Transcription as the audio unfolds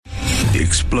the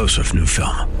explosive new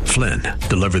film, Flynn,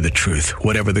 Deliver the Truth,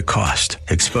 Whatever the Cost,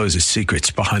 exposes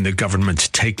secrets behind the government's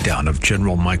takedown of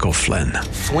General Michael Flynn.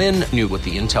 Flynn knew what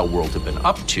the intel world had been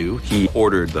up to. He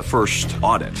ordered the first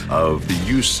audit of the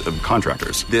use of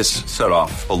contractors. This set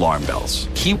off alarm bells.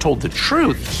 He told the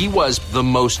truth. He was the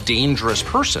most dangerous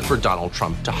person for Donald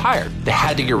Trump to hire. They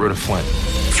had to get rid of Flynn.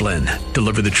 Flynn,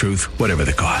 Deliver the Truth, Whatever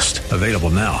the Cost. Available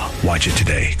now. Watch it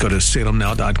today. Go to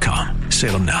salemnow.com.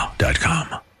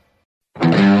 salemnow.com.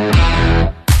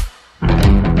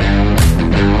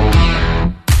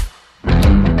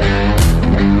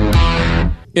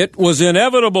 It was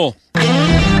inevitable.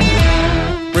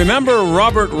 Remember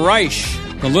Robert Reich,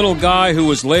 the little guy who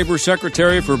was labor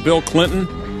secretary for Bill Clinton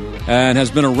and has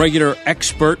been a regular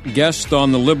expert guest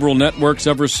on the liberal networks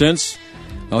ever since?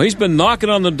 Well, he's been knocking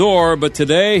on the door, but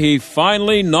today he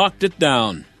finally knocked it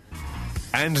down.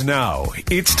 And now,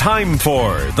 it's time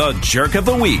for The Jerk of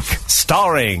the Week,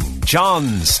 starring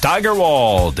John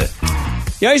Steigerwald.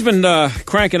 Yeah, he's been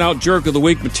cranking out Jerk of the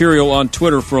Week material on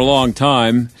Twitter for a long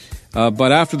time.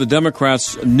 But after the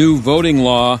Democrats' new voting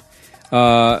law,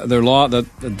 their law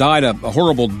that died a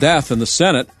horrible death in the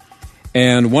Senate,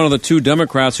 and one of the two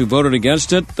Democrats who voted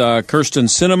against it, Kyrsten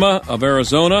Sinema of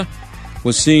Arizona,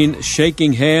 was seen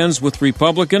shaking hands with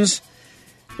Republicans.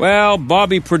 Well,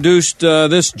 Bobby produced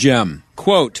this gem.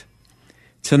 Quote,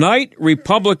 "Tonight,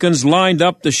 Republicans lined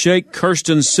up to shake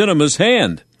Kyrsten Sinema's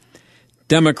hand.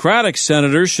 Democratic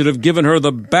senators should have given her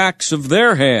the backs of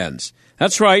their hands."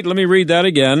 That's right. Let me read that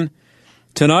again.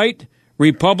 Tonight,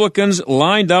 Republicans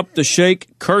lined up to shake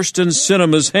Kyrsten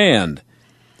Sinema's hand.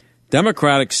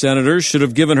 Democratic senators should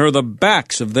have given her the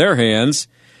backs of their hands.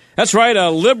 That's right. A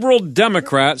liberal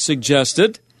Democrat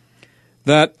suggested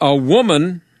that a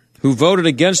woman who voted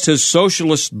against his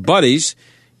socialist buddies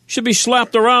should be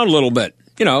slapped around a little bit.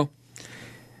 You know.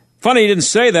 Funny he didn't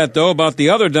say that, though, about the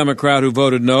other Democrat who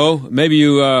voted no. Maybe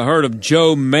you heard of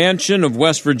Joe Manchin of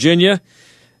West Virginia.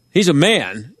 He's a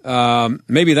man.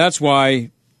 Maybe that's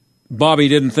why Bobby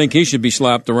didn't think he should be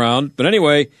slapped around. But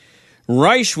anyway,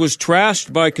 Reich was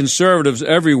trashed by conservatives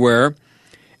everywhere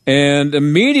and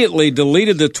immediately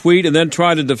deleted the tweet and then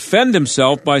tried to defend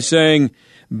himself by saying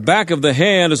back of the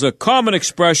hand is a common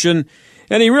expression,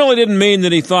 and he really didn't mean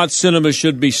that he thought Sinema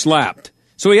should be slapped.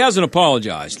 So he hasn't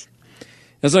apologized.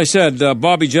 As I said,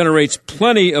 Bobby generates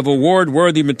plenty of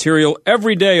award-worthy material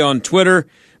every day on Twitter.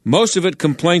 Most of it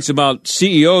complaints about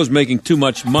CEOs making too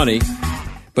much money.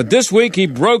 But this week he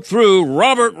broke through.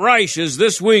 Robert Reich is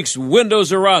this week's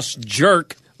Windows R Us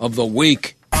Jerk of the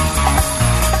Week.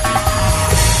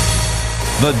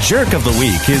 The Jerk of the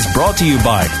Week is brought to you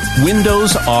by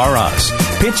Windows R Us,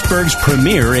 Pittsburgh's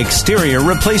premier exterior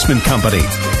replacement company.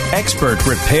 Expert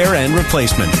repair and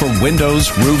replacement for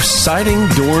windows, roofs, siding,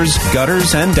 doors,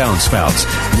 gutters, and downspouts.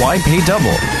 Why pay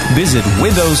double? Visit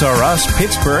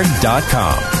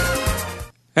WindowsRUsPittsburgh.com.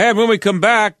 And when we come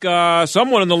back,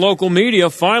 someone in the local media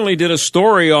finally did a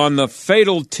story on the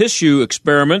fatal tissue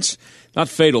experiments, not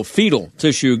fatal, fetal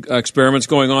tissue experiments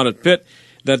going on at Pitt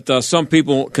that some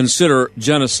people consider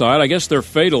genocide. I guess they're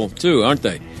fatal, too, aren't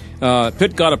they?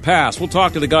 Pitt got a pass. We'll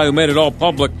talk to the guy who made it all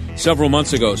public several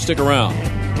months ago. Stick around.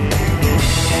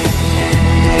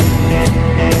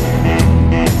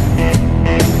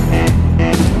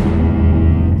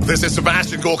 This is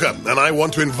Sebastian Gorka, and I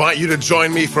want to invite you to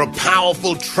join me for a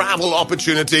powerful travel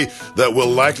opportunity that will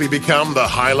likely become the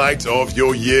highlight of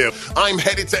your year. I'm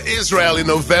headed to Israel in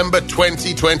November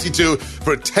 2022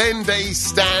 for a 10-day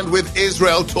Stand with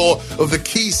Israel tour of the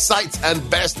key sites and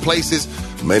best places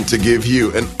meant to give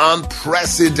you an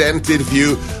unprecedented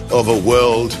view of a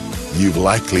world you've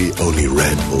likely only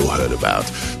read or heard about.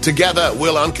 Together,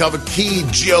 we'll uncover key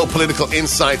geopolitical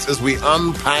insights as we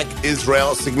unpack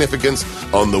Israel's significance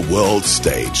on the world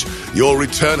stage. You'll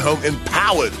return home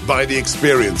empowered by the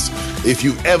experience. If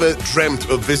you ever dreamt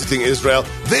of visiting Israel,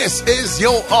 this is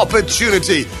your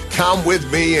opportunity. Come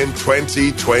with me in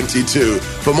 2022.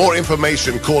 For more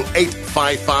information, call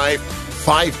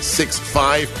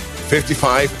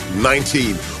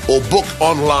 855-565-5519 or book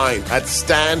online at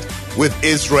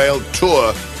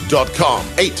standwithisraeltour.com.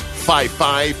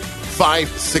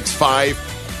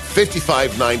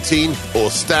 855-565-5519 or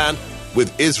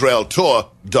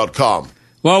standwithisraeltour.com.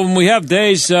 Well, when we have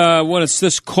days when it's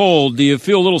this cold, do you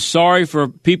feel a little sorry for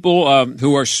people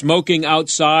who are smoking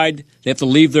outside? They have to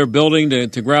leave their building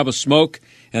to grab a smoke,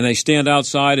 and they stand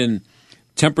outside in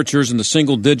temperatures in the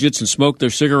single digits and smoke their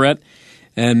cigarette,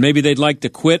 and maybe they'd like to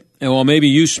quit. And well, maybe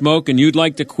you smoke and you'd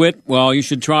like to quit. Well, you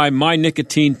should try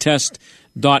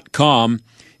mynicotinetest.com.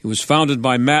 It was founded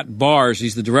by Matt Bars.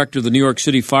 He's the director of the New York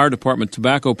City Fire Department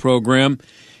tobacco program.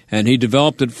 and he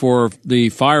developed it for the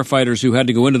firefighters who had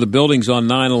to go into the buildings on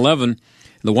 9/11.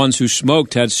 The ones who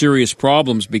smoked had serious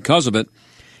problems because of it.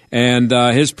 And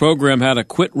his program had a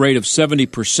quit rate of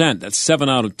 70%. That's 7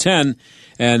 out of 10.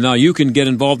 And now you can get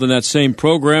involved in that same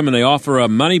program, and they offer a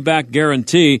money-back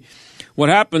guarantee. What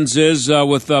happens is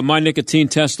with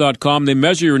mynicotinetest.com, they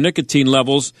measure your nicotine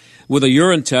levels with a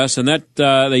urine test, and that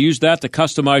they use that to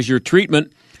customize your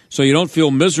treatment so you don't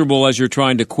feel miserable as you're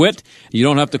trying to quit. You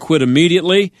don't have to quit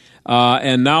immediately.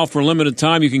 And now for a limited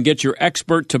time, you can get your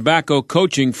expert tobacco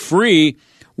coaching free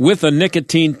with a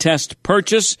nicotine test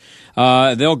purchase.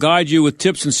 They'll guide you with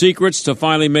tips and secrets to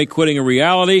finally make quitting a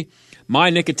reality.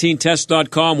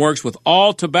 MyNicotineTest.com works with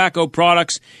all tobacco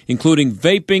products, including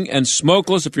vaping and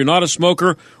smokeless. If you're not a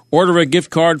smoker, order a gift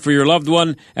card for your loved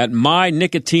one at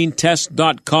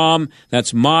MyNicotineTest.com.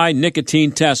 That's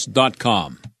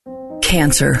MyNicotineTest.com.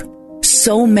 Cancer.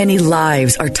 So many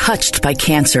lives are touched by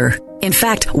cancer. In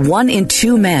fact, 1 in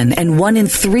 2 men and 1 in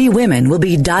 3 women will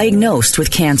be diagnosed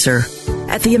with cancer.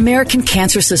 At the American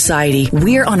Cancer Society,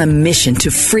 we're on a mission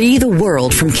to free the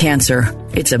world from cancer.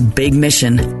 It's a big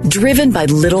mission, driven by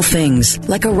little things,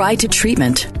 like a ride to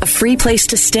treatment, a free place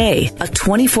to stay, a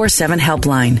 24/7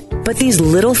 helpline. But these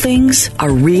little things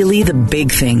are really the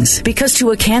big things, because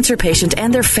to a cancer patient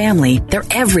and their family, they're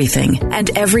everything. And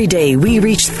every day, we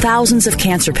reach thousands of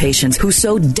cancer patients who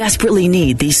so desperately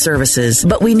need these services.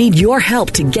 But we need your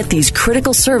help to get these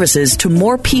critical services to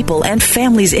more people and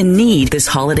families in need this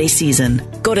holiday season.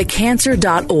 Go to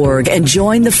cancer.org and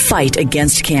join the fight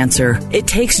against cancer. It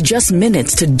takes just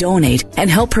minutes to donate and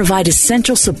help provide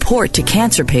essential support to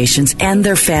cancer patients and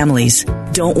their families.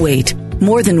 Don't wait.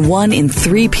 More than 1 in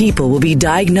 3 people will be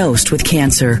diagnosed with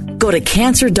cancer. Go to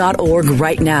cancer.org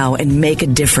right now and make a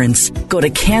difference. Go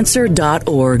to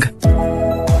cancer.org.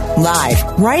 Live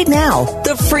right now,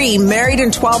 the free Married in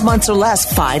 12 Months or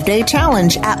Less 5-day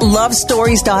challenge at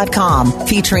lovestories.com,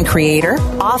 featuring creator,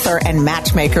 author, and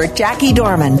matchmaker Jackie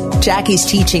Dorman. Jackie's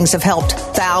teachings have helped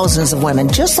thousands of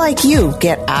women just like you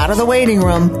get out of the waiting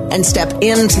room and step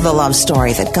into the love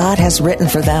story that God has written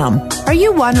for them. Are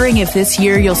you wondering if this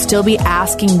year you'll still be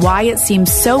asking why it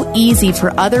seems so easy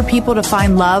for other people to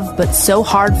find love but so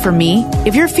hard for me?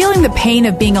 If you're feeling the pain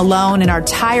of being alone and are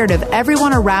tired of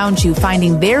everyone around you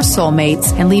finding their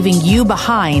soulmates and leaving you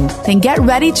behind, then get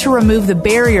ready to remove the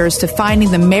barriers to finding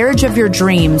the marriage of your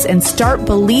dreams and start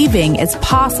believing it's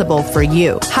possible for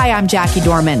you. Hi, I'm Jackie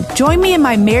Dorman. Join me in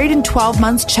my Married in 12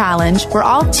 Months challenge, where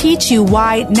I'll teach you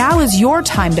why now is your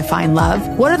time to find love,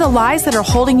 what are the lies that are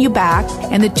holding you back,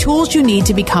 and the tools you need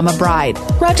to become a bride.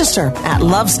 Register at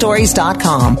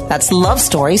lovestories.com. That's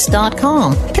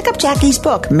lovestories.com. Pick up Jackie's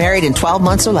book, Married in 12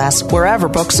 Months or Less, wherever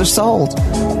books are sold.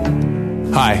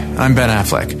 Hi, I'm Ben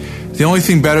Affleck. The only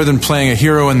thing better than playing a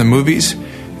hero in the movies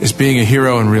is being a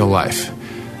hero in real life.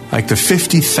 Like the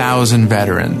 50,000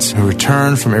 veterans who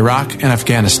returned from Iraq and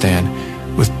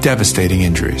Afghanistan with devastating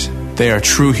injuries. They are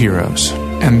true heroes,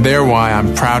 and they're why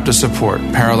I'm proud to support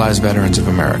Paralyzed Veterans of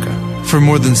America. For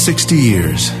more than 60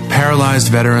 years, Paralyzed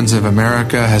Veterans of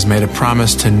America has made a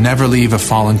promise to never leave a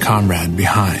fallen comrade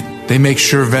behind. They make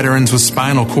sure veterans with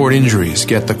spinal cord injuries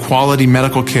get the quality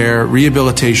medical care,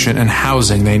 rehabilitation, and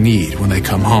housing they need when they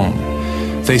come home.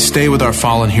 They stay with our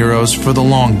fallen heroes for the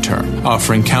long term,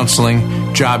 offering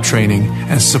counseling, job training,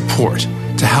 and support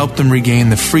to help them regain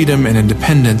the freedom and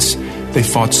independence they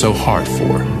fought so hard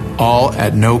for, all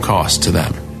at no cost to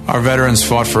them. Our veterans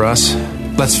fought for us.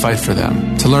 Let's fight for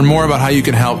them. To learn more about how you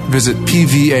can help, visit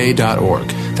pva.org.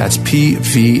 That's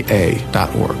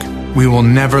pva.org. We will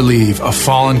never leave a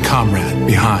fallen comrade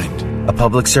behind. A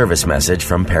public service message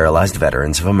from Paralyzed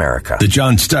Veterans of America. The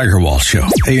John Steigerwald Show,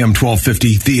 AM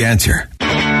 1250, The Answer.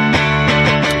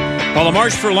 Well, the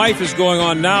March for Life is going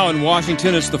on now in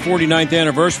Washington. It's the 49th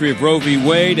anniversary of Roe v.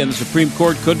 Wade, and the Supreme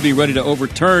Court could be ready to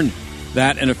overturn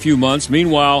that in a few months.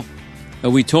 Meanwhile,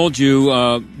 we told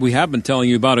you, we have been telling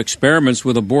you about experiments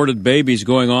with aborted babies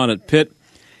going on at Pitt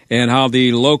and how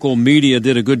the local media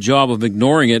did a good job of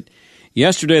ignoring it.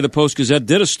 Yesterday, the Post-Gazette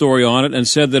did a story on it and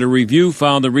said that a review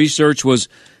found the research was,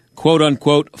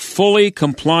 quote-unquote, fully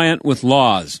compliant with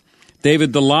laws.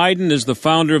 David Daleiden is the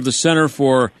founder of the Center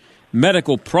for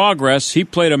Medical Progress. He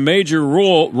played a major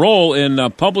role in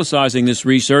publicizing this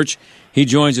research. He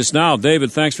joins us now.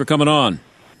 David, thanks for coming on.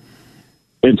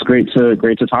 It's great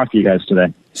to talk to you guys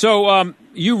today. So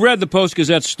you read the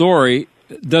Post-Gazette story.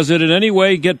 Does it in any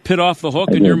way get Pitt off the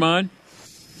hook in your mind?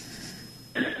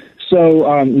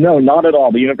 So, no, not at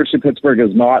all. The University of Pittsburgh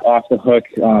is not off the hook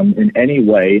in any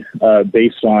way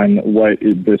based on what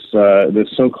this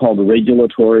so-called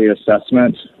regulatory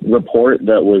assessment report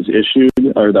that was issued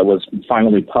or that was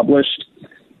finally published.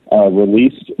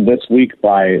 released this week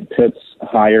by Pitt's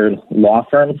hired law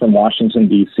firm from Washington,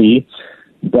 D.C.,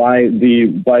 by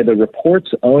the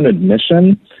report's own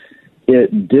admission,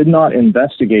 it did not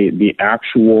investigate the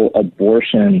actual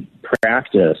abortion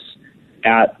practice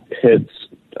at Pitt's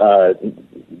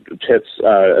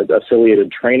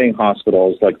affiliated training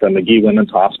hospitals like the McGee Women's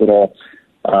Hospital,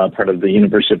 part of the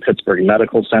University of Pittsburgh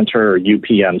Medical Center, or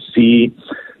UPMC,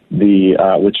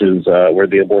 which is where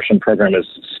the abortion program is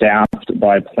staffed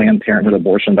by Planned Parenthood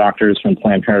abortion doctors from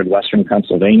Planned Parenthood Western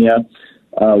Pennsylvania,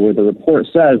 where the report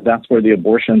says that's where the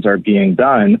abortions are being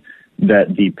done,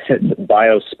 that the Pitt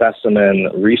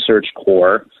Biospecimen Research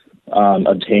Corps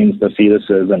obtains the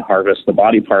fetuses and harvests the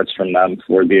body parts from them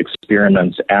for the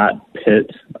experiments at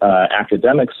Pitt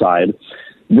academic side.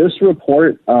 This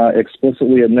report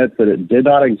explicitly admits that it did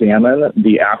not examine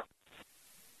the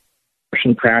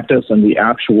abortion practice and the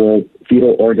actual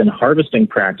fetal organ harvesting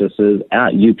practices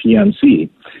at UPMC.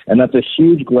 And that's a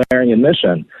huge glaring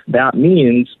admission. That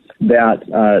means that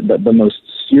the most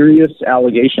serious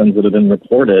allegations that have been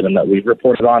reported and that we've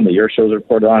reported on, that your show's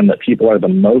reported on, that people are the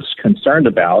most concerned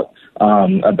about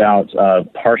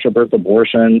partial birth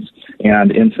abortions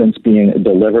and infants being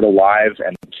delivered alive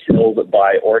and killed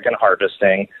by organ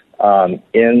harvesting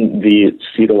in the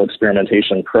fetal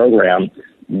experimentation program.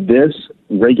 This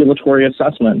regulatory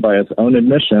assessment, by its own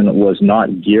admission, was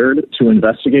not geared to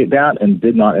investigate that and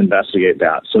did not investigate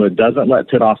that. So it doesn't let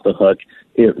Pitt off the hook.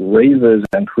 It raises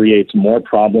and creates more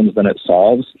problems than it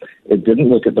solves. It didn't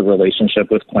look at the relationship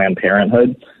with Planned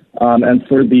Parenthood. And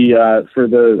for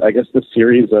the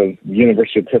series of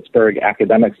University of Pittsburgh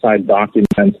academic side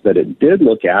documents that it did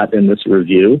look at in this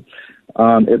review,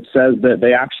 it says that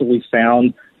they actually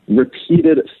found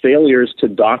repeated failures to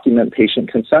document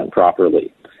patient consent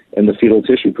properly in the fetal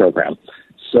tissue program.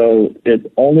 So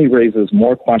it only raises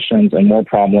more questions and more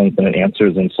problems than it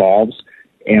answers and solves.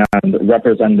 And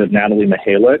Representative Natalie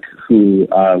Mihalik, who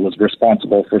was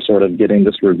responsible for sort of getting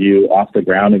this review off the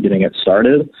ground and getting it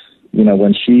started,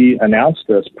 when she announced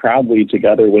this proudly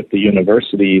together with the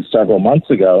university several months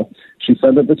ago, she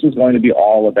said that this was going to be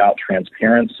all about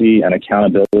transparency and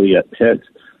accountability at Pitt.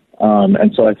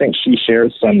 And so I think she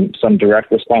shares some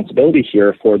direct responsibility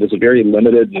here for this very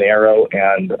limited, narrow,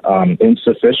 and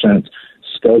insufficient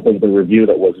scope of the review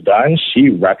that was done. She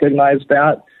recognized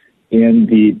that in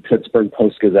the Pittsburgh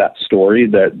Post-Gazette story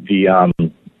that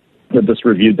that this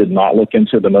review did not look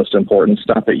into the most important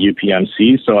stuff at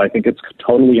UPMC. So I think it's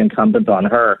totally incumbent on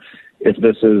her, if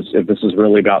this is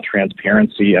really about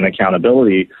transparency and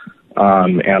accountability,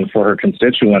 and for her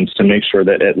constituents, to make sure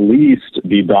that at least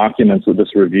the documents that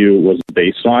this review was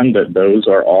based on, that those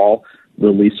are all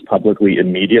released publicly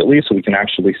immediately, so we can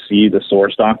actually see the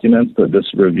source documents that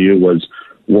this review was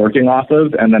working off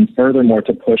of, and then furthermore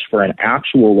to push for an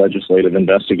actual legislative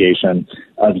investigation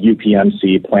of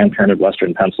UPMC, Planned Parenthood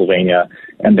Western Pennsylvania,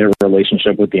 and their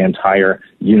relationship with the entire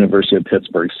University of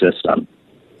Pittsburgh system.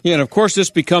 Yeah, and of course this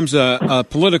becomes a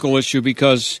political issue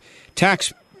because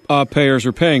taxpayers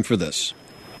are paying for this.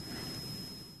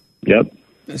 Yep.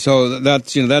 So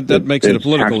that's that makes it a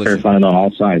political issue. Funded on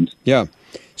all sides. Yeah.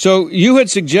 So you had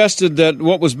suggested that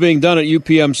what was being done at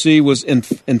UPMC was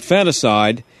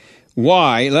infanticide.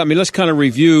 Why? I mean, let's kind of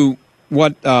review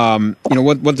what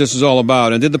this is all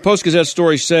about. And did the Post-Gazette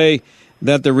story say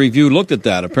that the review looked at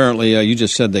that? Apparently, you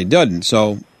just said they didn't.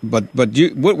 So,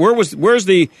 where's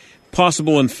the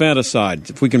possible infanticide?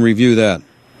 If we can review that.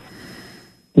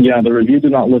 Yeah, the review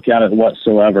did not look at it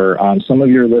whatsoever. Some of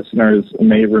your listeners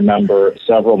may remember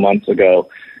several months ago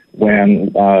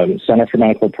when Center for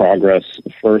Medical Progress,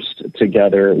 first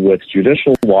together with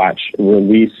Judicial Watch,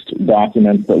 released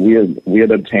documents that we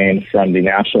had obtained from the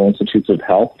National Institutes of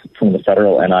Health from the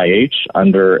federal NIH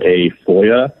under a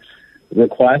FOIA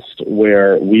request,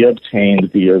 where we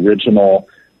obtained the original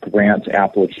grant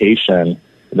application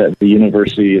that the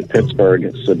University of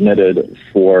Pittsburgh submitted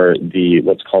for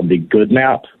what's called the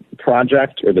GoodMap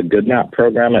project, or the GoodMap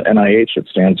program at NIH. It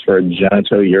stands for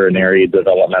Genitourinary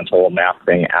Developmental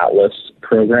Mapping Atlas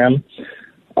Program.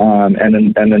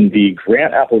 And then the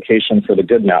grant application for the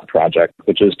GoodMap project,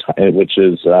 which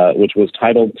was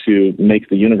titled to make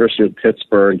the University of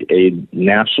Pittsburgh a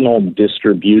national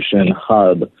distribution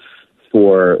hub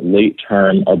for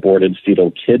late-term aborted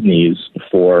fetal kidneys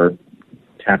for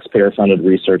taxpayer-funded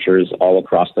researchers all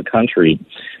across the country.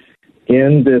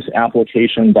 In this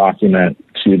application document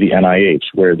to the NIH,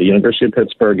 where the University of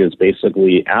Pittsburgh is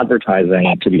basically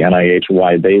advertising to the NIH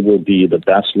why they will be the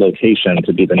best location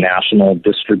to be the national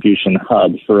distribution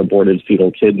hub for aborted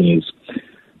fetal kidneys,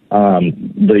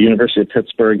 The University of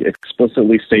Pittsburgh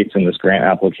explicitly states in this grant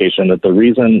application that the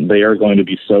reason they are going to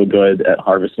be so good at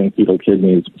harvesting fetal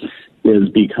kidneys is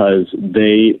because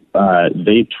they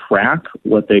track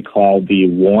what they call the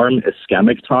warm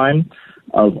ischemic time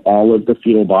of all of the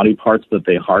fetal body parts that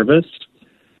they harvest,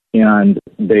 and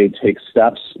they take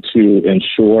steps to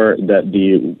ensure that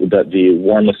the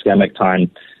warm ischemic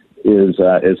time is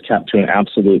kept to an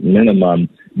absolute minimum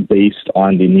based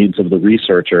on the needs of the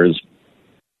researchers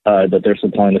that they're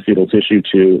supplying the fetal tissue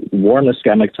to. Warm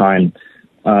ischemic time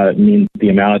means the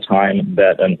amount of time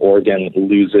that an organ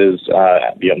loses,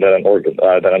 that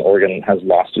an organ has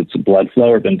lost its blood flow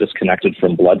or been disconnected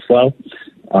from blood flow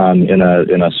in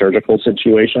a surgical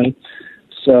situation.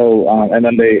 So, and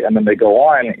then they go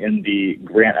on in the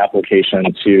grant application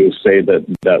to say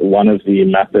that one of the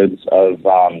methods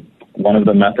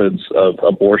of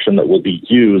abortion that will be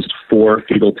used for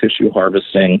fetal tissue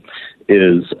harvesting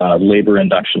is labor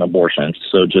induction abortion.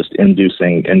 So just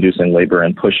inducing labor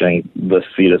and pushing the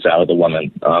fetus out of the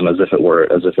woman as if it were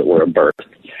a birth.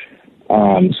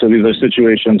 So these are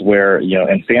situations where,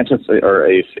 infanticide or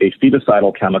a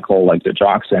feticidal chemical like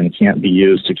digoxin can't be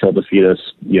used to kill the fetus,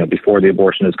 before the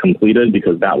abortion is completed,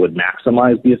 because that would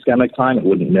maximize the ischemic time. It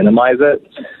wouldn't minimize it.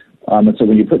 And so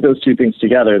when you put those two things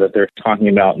together, that they're talking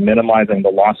about minimizing the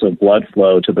loss of blood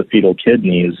flow to the fetal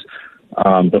kidneys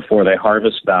before they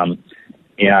harvest them,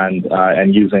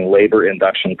 and using labor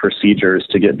induction procedures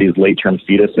to get these late-term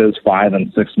fetuses 5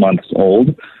 and 6 months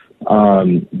old,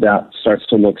 that starts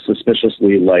to look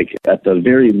suspiciously like, at the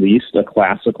very least, a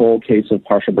classical case of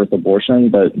partial birth abortion,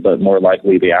 but more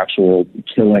likely the actual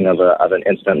killing of an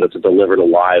infant that's delivered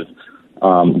alive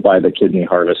by the kidney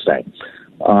harvesting.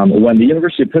 When the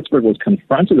University of Pittsburgh was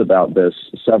confronted about this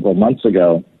several months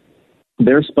ago,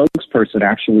 their spokesperson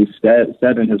actually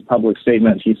said in his public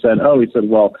statement, he said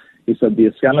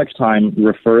the ischemic time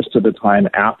refers to the time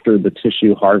after the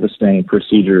tissue harvesting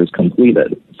procedure is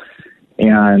completed.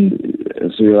 And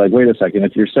so you're like, wait a second,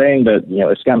 if you're saying that,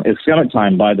 ischemic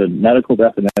time by the medical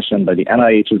definition, by the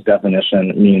NIH's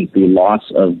definition, means the loss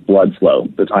of blood flow,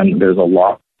 the time there's a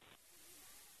loss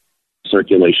of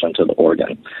circulation to the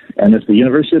organ. And if the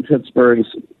University of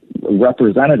Pittsburgh's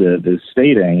representative is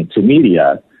stating to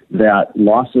media that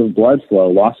loss of blood flow,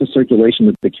 loss of circulation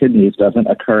to the kidneys doesn't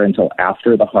occur until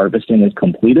after the harvesting is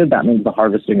completed, that means the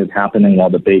harvesting is happening while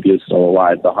the baby is still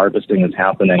alive. The harvesting is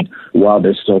happening while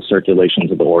there's still circulation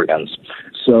to the organs.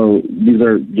 So these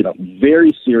are,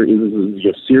 very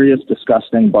serious,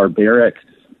 disgusting, barbaric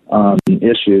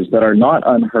issues that are not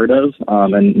unheard of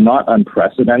and not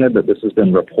unprecedented that this has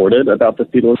been reported about the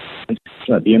fetal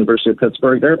at the University of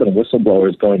Pittsburgh. There have been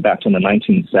whistleblowers going back to the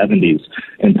 1970s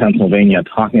in Pennsylvania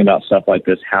talking about stuff like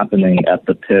this happening at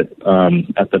the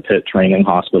Pitt training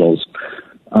hospitals.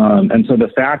 And so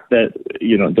the fact that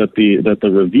that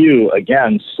the review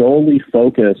again solely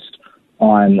focused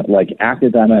on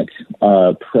academic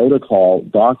protocol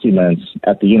documents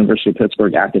at the University of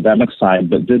Pittsburgh academic side,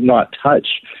 but did not touch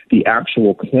the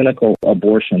actual clinical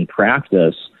abortion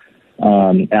practice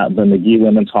at the McGee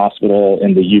Women's Hospital,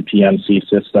 in the UPMC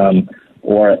system,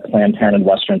 or at Planned Parenthood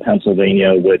Western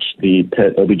Pennsylvania, which the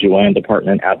Pitt OBGYN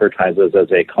department advertises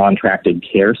as a contracted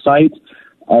care site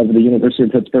of the University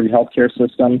of Pittsburgh healthcare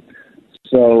system.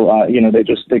 So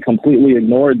they completely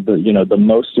ignored the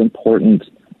most important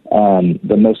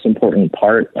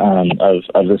part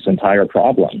of this entire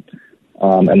problem.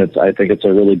 And I think it's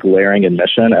a really glaring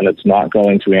admission, and it's not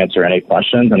going to answer any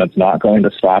questions, and it's not going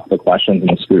to stop the questions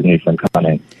and the scrutiny from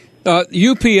coming.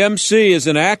 UPMC is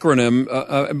an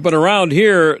acronym, but around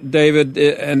here, David,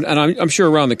 and I'm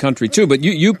sure around the country too, but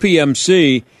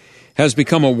UPMC has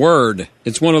become a word.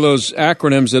 It's one of those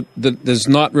acronyms that is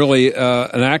not really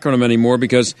an acronym anymore,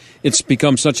 because it's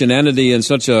become such an entity and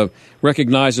such a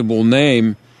recognizable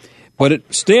name. But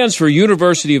it stands for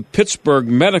University of Pittsburgh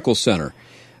Medical Center.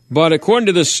 But according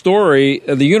to this story,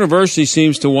 the university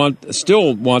seems to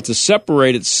still want to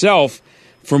separate itself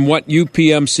from what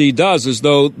UPMC does, as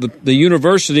though the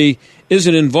university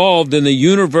isn't involved in the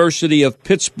University of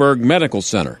Pittsburgh Medical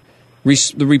Center.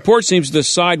 The report seems to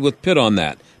side with Pitt on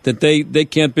that they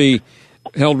can't be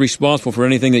held responsible for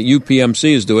anything that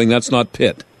UPMC is doing. That's not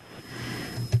Pitt.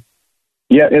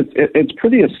 Yeah, it's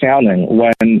pretty astounding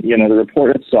when, the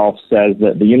report itself says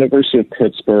that the University of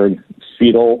Pittsburgh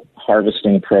fetal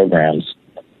harvesting programs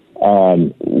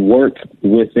work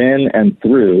within and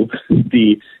through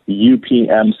the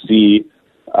UPMC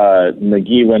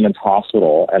McGee Women's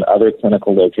Hospital and other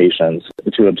clinical locations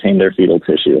to obtain their fetal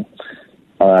tissue.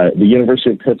 The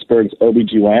University of Pittsburgh's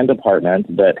OBGYN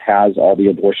department, that has all the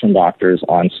abortion doctors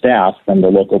on staff from the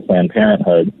local Planned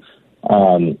Parenthood,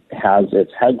 has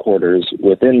its headquarters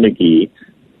within McGee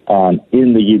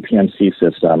in the UPMC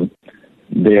system.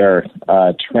 They're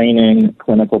training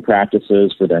clinical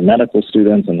practices for their medical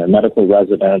students and their medical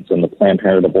residents, and the Planned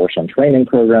Parenthood abortion training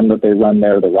program that they run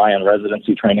there, the Ryan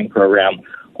residency training program.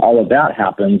 All of that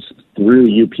happens through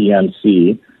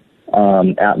UPMC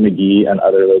at McGee and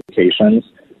other locations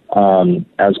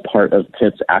as part of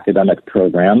Pitt's academic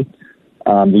program.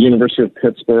 The University of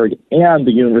Pittsburgh and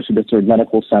the University of Pittsburgh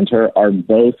Medical Center are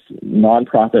both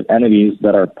nonprofit entities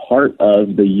that are part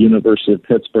of the University of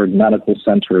Pittsburgh Medical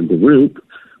Center group,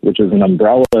 which is an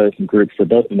umbrella group for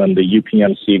both of them, the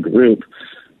UPMC group.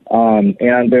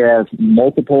 And there are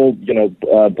multiple,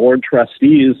 board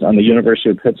trustees on the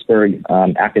University of Pittsburgh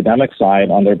academic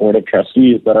side on their board of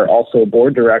trustees that are also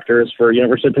board directors for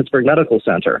University of Pittsburgh Medical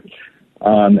Center.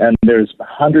 And there's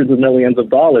hundreds of millions of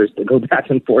dollars that go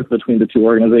back and forth between the two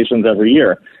organizations every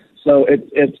year. So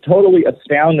it's totally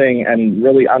astounding and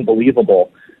really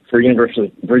unbelievable for University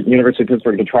of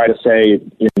Pittsburgh to try to say,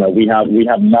 we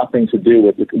have nothing to do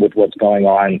with what's going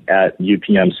on at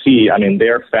UPMC. I mean,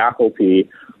 their faculty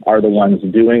are the ones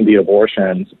doing the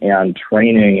abortions and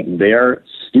training their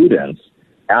students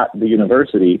at the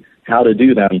university how to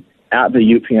do them at the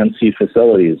UPMC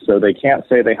facilities. So they can't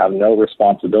say they have no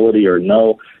responsibility or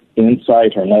no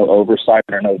insight or no oversight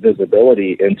or no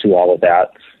visibility into all of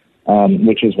that,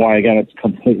 which is why, again, it's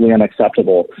completely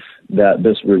unacceptable that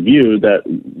this review that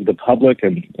the public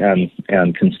and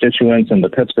constituents in the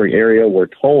Pittsburgh area were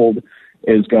told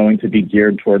is going to be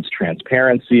geared towards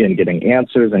transparency and getting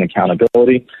answers and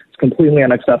accountability. It's completely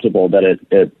unacceptable that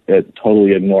it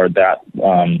totally ignored that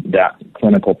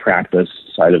clinical practice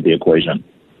side of the equation.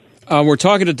 We're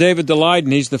talking to David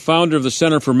Daleiden. He's the founder of the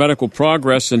Center for Medical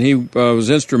Progress, and he was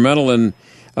instrumental in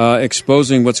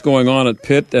exposing what's going on at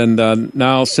Pitt. And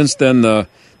now, since then, the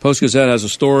Post-Gazette has a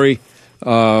story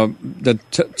that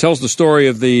tells the story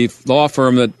of the law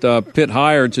firm that Pitt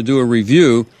hired to do a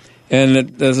review.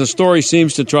 And the story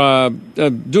seems to try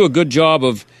do a good job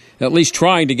of at least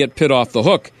trying to get Pitt off the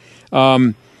hook.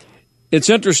 It's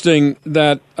interesting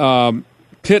that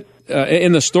Pitt,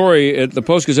 in the story, the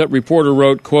Post-Gazette reporter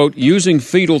wrote, quote, using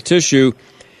fetal tissue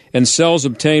and cells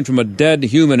obtained from a dead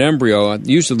human embryo. The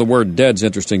use of the word dead is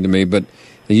interesting to me, but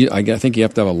I think you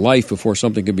have to have a life before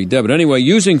something could be dead. But anyway,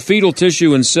 using fetal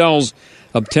tissue and cells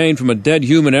obtained from a dead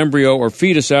human embryo or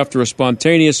fetus after a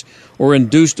spontaneous or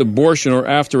induced abortion or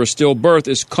after a stillbirth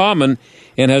is common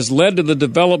and has led to the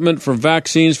development for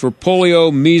vaccines for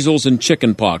polio, measles, and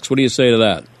chickenpox. What do you say to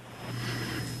that?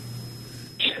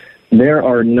 There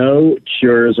are no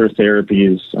cures or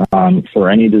therapies for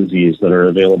any disease that are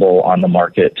available on the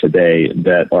market today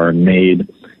that are made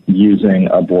using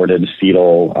aborted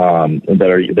fetal that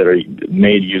are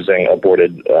made using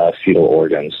aborted fetal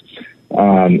organs.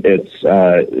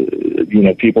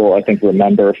 People I think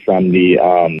remember from the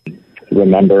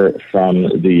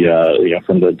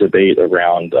from the debate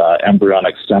around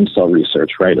embryonic stem cell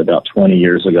research, right, about 20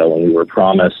 years ago, when we were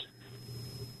promised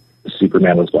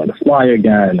Superman was going to fly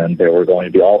again, and there were going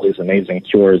to be all these amazing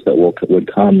cures that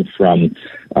would come from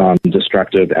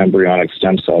destructive embryonic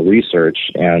stem cell research.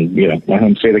 And my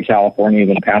home state of California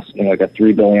even passed something like a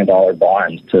 $3 billion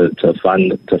bond to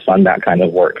fund that kind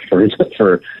of work for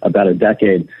about a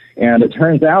decade. And it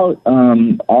turns out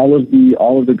all of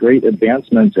the great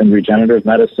advancements in regenerative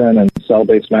medicine and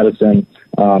cell-based medicine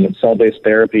and cell-based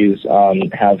therapies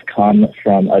have come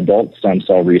from adult stem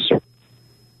cell research,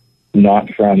 not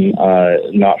from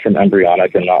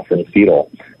embryonic and not from fetal.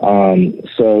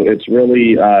 So it's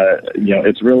really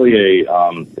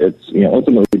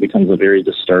ultimately becomes a very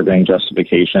disturbing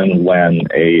justification when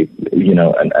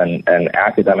an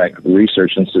academic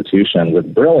research institution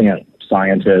with brilliant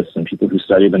scientists and people who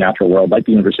study the natural world, like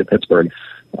the University of Pittsburgh,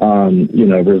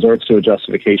 resorts to a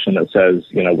justification that says,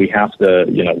 we have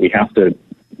to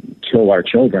kill our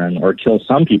children or kill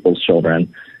some people's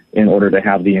children in order to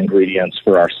have the ingredients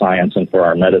for our science and for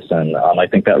our medicine. I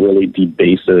think that really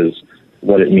debases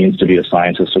what it means to be a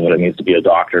scientist and what it means to be a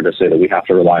doctor, to say that we have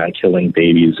to rely on killing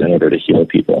babies in order to heal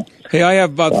people. Hey, I have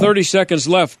about 30 seconds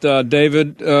left,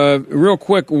 David. Real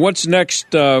quick, what's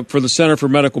next for the Center for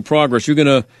Medical Progress? You're going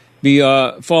to be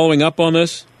following up on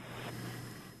this?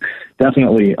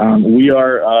 Definitely, we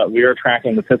are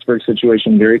tracking the Pittsburgh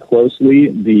situation very closely.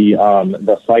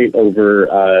 The fight over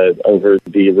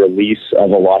the release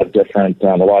of a lot of these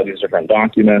different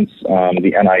documents,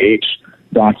 the NIH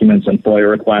documents and FOIA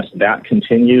requests, that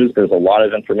continues. There's a lot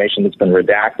of information that's been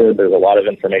redacted. There's a lot of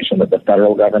information that the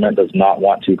federal government does not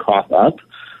want to cough up.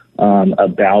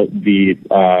 about the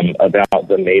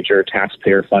major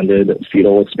taxpayer-funded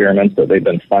fetal experiments that they've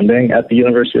been funding at the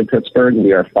University of Pittsburgh.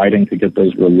 We are fighting to get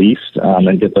those released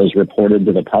and get those reported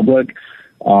to the public.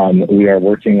 We are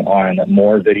working on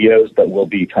more videos that will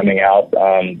be coming out,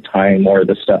 tying more of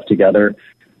this stuff together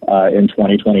in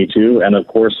 2022. And of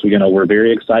course, we're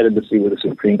very excited to see what the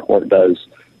Supreme Court does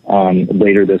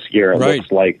later this year. It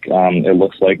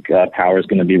looks like power is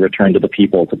going to be returned to the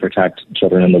people to protect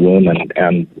children in the womb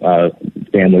and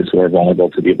families who are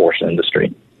vulnerable to the abortion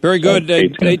industry. Very good.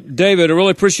 Hey, David, I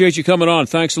really appreciate you coming on.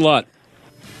 Thanks a lot.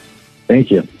 Thank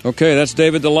you. Okay, that's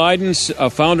David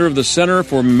Daleiden, founder of the Center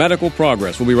for Medical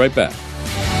Progress. We'll be right back.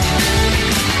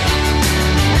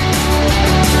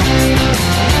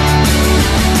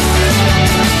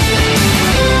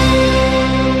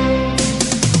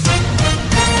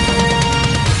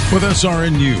 With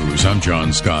SRN News, I'm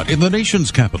John Scott. In the nation's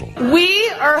capital, we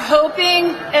are hoping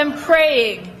and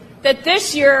praying that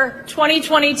this year,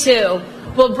 2022,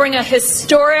 will bring a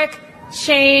historic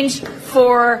change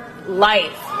for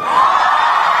life.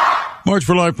 March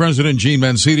for Life President Jean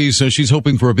Mancini says she's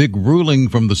hoping for a big ruling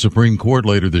from the Supreme Court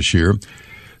later this year.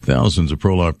 Thousands of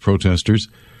pro-life protesters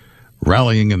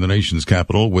rallying in the nation's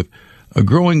capital with a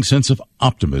growing sense of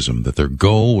optimism that their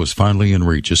goal was finally in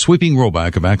reach, a sweeping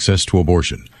rollback of access to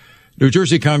abortion. New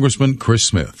Jersey Congressman Chris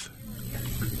Smith.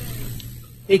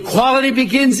 Equality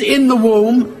begins in the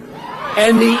womb,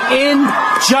 and the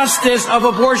injustice of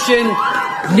abortion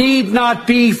need not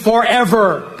be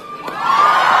forever.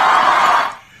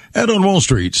 And on Wall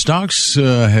Street, stocks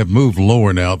have moved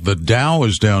lower now. The Dow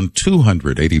is down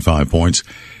 285 points,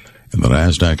 and the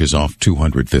NASDAQ is off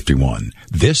 251.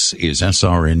 This is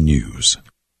SRN News.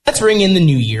 Let's ring in the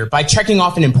new year by checking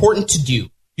off an important to-do.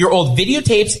 Your old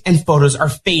videotapes and photos are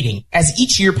fading as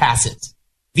each year passes.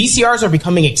 VCRs are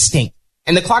becoming extinct,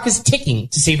 and the clock is ticking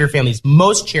to save your family's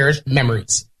most cherished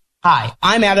memories. Hi,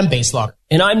 I'm Adam Baselogger.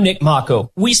 And I'm Nick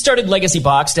Mako. We started Legacy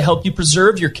Box to help you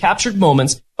preserve your captured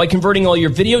moments by converting all your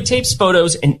videotapes,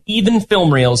 photos, and even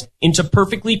film reels into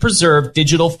perfectly preserved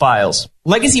digital files.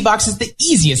 Legacy Box is the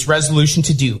easiest resolution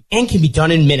to do and can be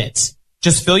done in minutes.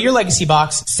 Just fill your Legacy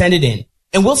Box, send it in,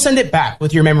 and we'll send it back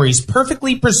with your memories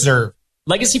perfectly preserved.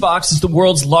 Legacy Box is the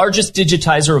world's largest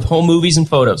digitizer of home movies and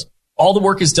photos. All the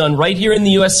work is done right here in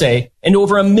the USA, and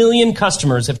over 1 million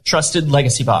customers have trusted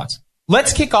Legacy Box.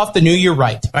 Let's kick off the new year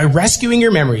right by rescuing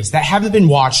your memories that haven't been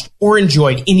watched or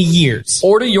enjoyed in years.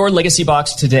 Order your Legacy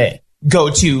Box today. Go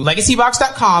to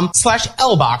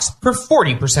legacybox.com/LBox for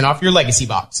 40% off your Legacy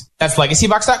Box. That's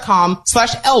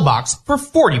legacybox.com/LBox for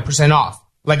 40% off.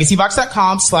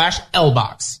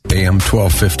 LegacyBox.com/LBox. AM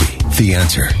 1250, The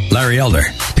Answer. Larry Elder.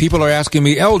 People are asking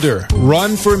me, Elder,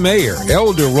 run for mayor.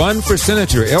 Elder, run for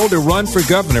senator. Elder, run for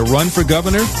governor. Run for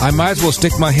governor? I might as well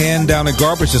stick my hand down a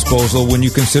garbage disposal when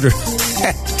you consider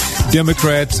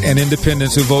Democrats and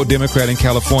independents who vote Democrat in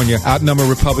California outnumber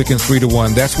Republicans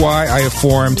 3-1. That's why I have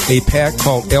formed a PAC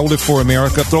called Elder for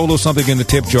America. Throw a little something in the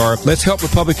tip jar. Let's help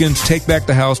Republicans take back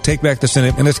the House, take back the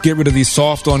Senate, and let's get rid of these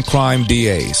soft on crime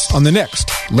DAs. On the next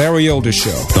Larry Elder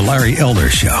Show. The Larry Elder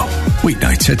Show.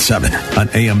 Weeknights at 7 on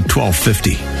AM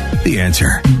 1250. The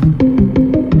Answer.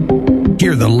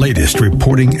 Hear the latest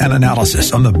reporting and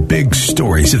analysis on the big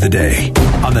stories of the day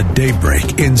on the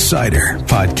Daybreak Insider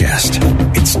podcast.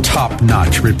 It's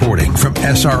top-notch reporting from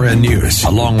SRN News,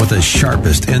 along with the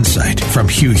sharpest insight from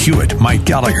Hugh Hewitt, Mike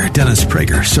Gallagher, Dennis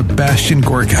Prager, Sebastian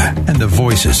Gorka, and the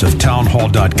voices of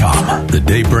townhall.com. The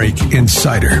Daybreak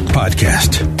Insider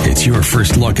podcast. It's your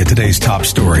first look at today's top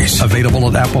stories. Available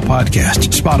at Apple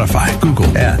Podcasts, Spotify,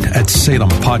 Google, and at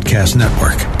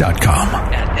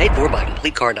SalemPodcastNetwork.com. And paid for by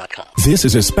CompleteCar.com. This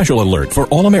is a special alert for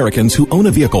all Americans who own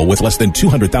a vehicle with less than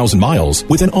 200,000 miles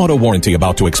with an auto warranty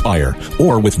about to expire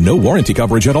or with no warranty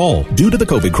coverage at all. Due to the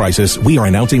COVID crisis, we are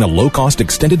announcing a low-cost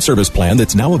extended service plan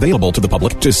that's now available to the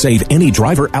public to save any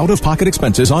driver out-of-pocket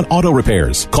expenses on auto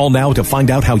repairs. Call now to find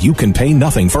out how you can pay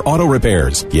nothing for auto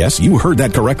repairs. Yes, you heard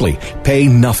that correctly. Pay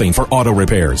nothing for auto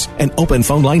repairs. An open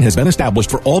phone line has been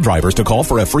established for all drivers to call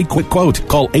for a free quick quote.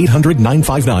 Call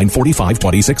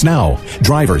 800-959-4526 now.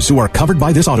 Drivers who are covered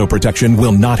by this auto protection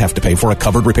will not have to pay for a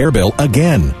covered repair bill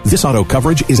again. This auto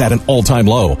coverage is at an all-time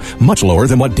low, much lower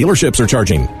than what dealerships are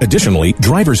charging. Additionally,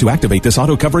 drivers who activate this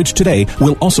auto coverage today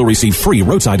will also receive free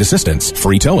roadside assistance,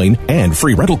 free towing, and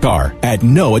free rental car at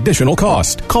no additional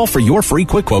cost. Call for your free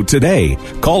quick quote today.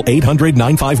 Call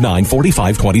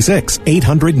 800-959-4526.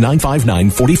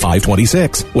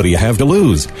 800-959-4526. What do you have to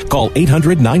lose? Call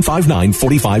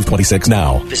 800-959-4526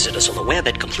 now. Visit us on the web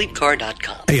at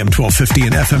CompleteCar.com. AM 1250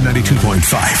 and FM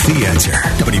 92.5. The The Answer.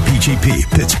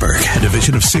 WPGP, Pittsburgh, a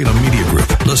division of Salem Media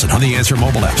Group. Listen on the Answer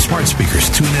mobile app, smart speakers,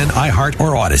 TuneIn, iHeart,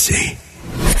 or Odyssey.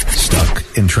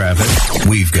 Stuck in traffic?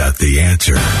 We've got the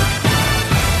answer.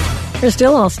 They're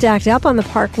still all stacked up on the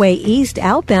Parkway East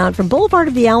outbound from Boulevard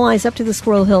of the Allies up to the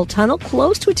Squirrel Hill Tunnel.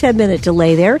 Close to a 10-minute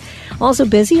delay there. Also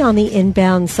busy on the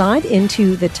inbound side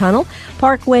into the tunnel.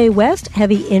 Parkway West,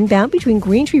 heavy inbound between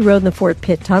Green Tree Road and the Fort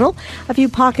Pitt Tunnel. A few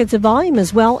pockets of volume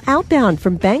as well outbound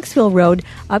from Banksville Road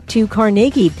up to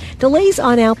Carnegie. Delays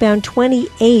on outbound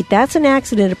 28. That's an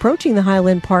accident approaching the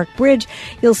Highland Park Bridge.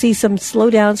 You'll see some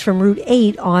slowdowns from Route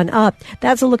 8 on up.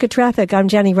 That's a look at traffic. I'm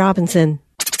Jenny Robinson.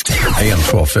 AM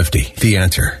 1250, The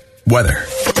Answer. Weather.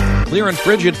 Clear and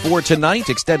frigid for tonight.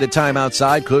 Extended time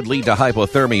outside could lead to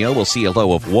hypothermia. We'll see a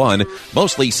low of 1.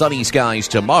 Mostly sunny skies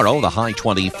tomorrow, the high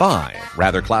 25.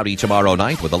 Rather cloudy tomorrow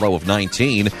night with a low of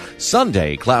 19.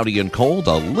 Sunday, cloudy and cold.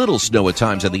 A little snow at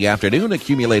times in the afternoon,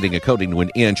 accumulating a coating to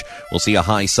an inch. We'll see a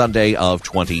high Sunday of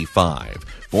 25.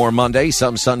 For Monday,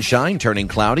 some sunshine, turning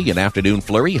cloudy, an afternoon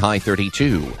flurry, high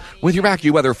 32. With your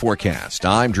AccuWeather forecast,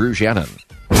 I'm Drew Shannon.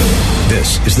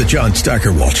 This is the John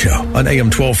Steigerwald Show on AM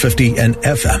 1250 and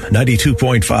FM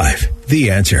 92.5.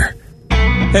 The Answer.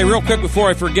 Hey, real quick before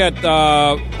I forget,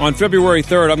 on February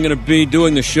 3rd, I'm going to be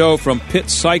doing the show from Pitt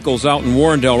Cycles out in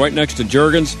Warrendale, right next to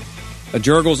Jurgens.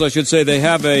 Jurgles, I should say. They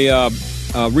have a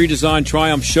redesigned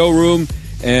Triumph showroom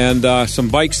and some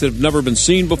bikes that have never been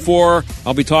seen before.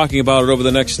 I'll be talking about it over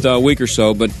the next week or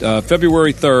so. But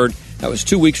February 3rd, that was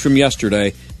 2 weeks from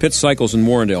yesterday, Pitt Cycles in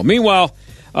Warrendale. Meanwhile,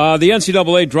 the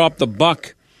NCAA dropped the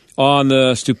buck on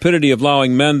the stupidity of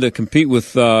allowing men to compete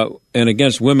with and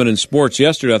against women in sports.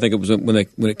 Yesterday, I think it was when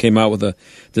it came out with a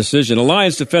decision.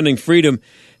 Alliance Defending Freedom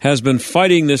has been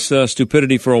fighting this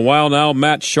stupidity for a while now.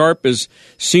 Matt Sharp is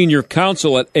senior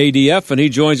counsel at ADF, and he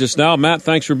joins us now. Matt,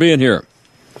 thanks for being here.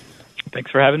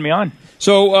 Thanks for having me on.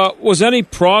 So was any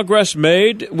progress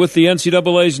made with the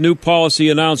NCAA's new policy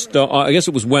announced? I guess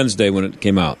it was Wednesday when it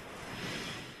came out.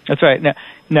 That's right.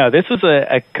 No, this was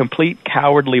a complete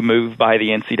cowardly move by the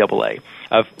NCAA.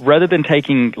 Rather than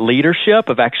taking leadership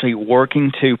of actually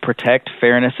working to protect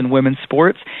fairness in women's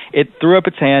sports, it threw up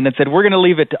its hand and said, we're going to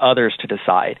leave it to others to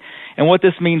decide. And what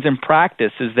this means in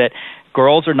practice is that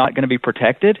girls are not going to be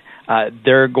protected.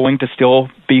 They're going to still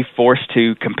be forced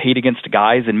to compete against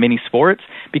guys in many sports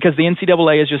because the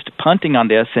NCAA is just punting on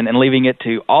this and leaving it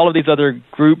to all of these other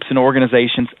groups and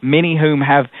organizations, many whom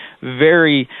have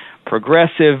very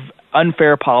progressive,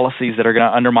 unfair policies that are going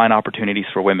to undermine opportunities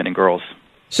for women and girls.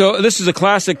 So this is a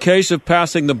classic case of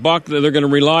passing the buck. That they're going to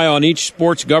rely on each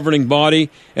sports governing body,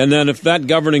 and then if that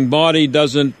governing body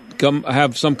doesn't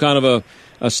have some kind of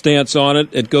a stance on it,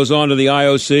 it goes on to the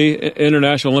IOC,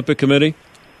 International Olympic Committee?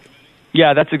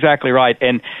 Yeah, that's exactly right.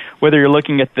 And whether you're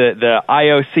looking at the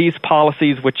IOC's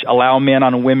policies, which allow men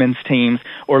on women's teams,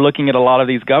 or looking at a lot of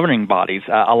these governing bodies,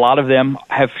 a lot of them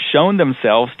have shown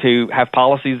themselves to have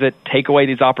policies that take away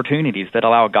these opportunities that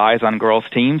allow guys on girls'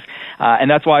 teams.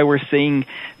 And that's why we're seeing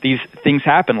these things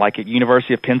happen, like at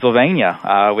University of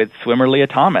Pennsylvania with swimmer Leah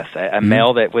Thomas, a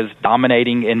male that was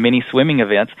dominating in many swimming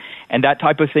events. And that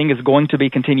type of thing is going to be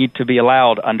continued to be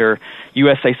allowed under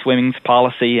USA Swimming's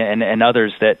policy and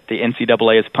others that the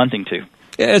NCAA is punting to.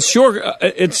 It's sure.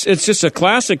 It's just a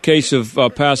classic case of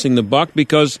passing the buck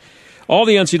because all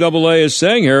the NCAA is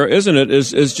saying here, isn't it,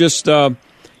 is just you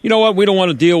know what, we don't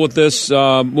want to deal with this.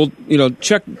 We'll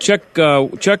check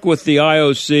with the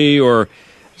IOC or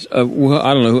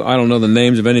I don't know the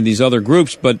names of any of these other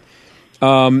groups, but.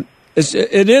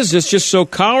 It's just so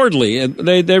cowardly.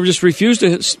 They just refuse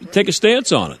to take a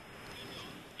stance on it.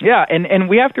 Yeah, and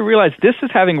we have to realize this is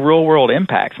having real-world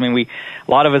impacts. I mean,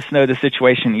 a lot of us know the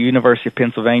situation at the University of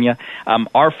Pennsylvania.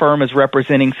 Our firm is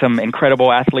representing some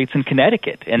incredible athletes in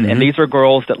Connecticut, and these are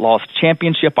girls that lost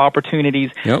championship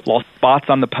opportunities, lost spots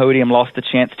on the podium, lost the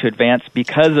chance to advance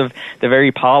because of the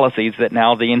very policies that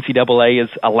now the NCAA is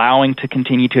allowing to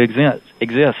continue to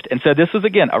exist. And so this is,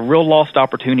 again, a real lost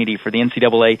opportunity for the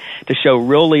NCAA to show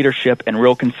real leadership and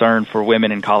real concern for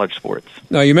women in college sports.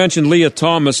 Now, you mentioned Leah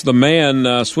Thomas, the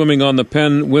man swimming on the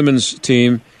Penn women's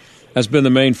team, has been the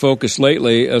main focus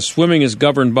lately. Swimming is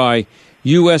governed by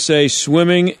USA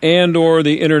Swimming and or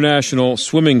the International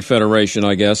Swimming Federation,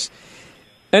 I guess.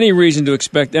 Any reason to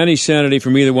expect any sanity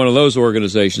from either one of those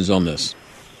organizations on this?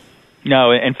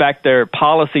 No, in fact, their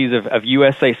policies of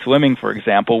USA Swimming, for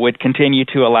example, would continue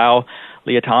to allow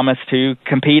Leah Thomas to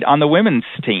compete on the women's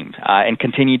team and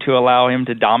continue to allow him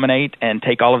to dominate and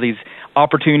take all of these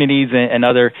opportunities and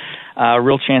other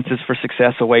real chances for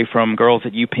success away from girls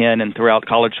at UPenn and throughout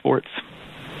college sports.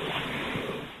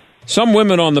 Some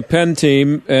women on the Penn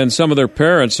team and some of their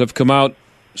parents have come out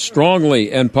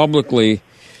strongly and publicly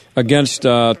against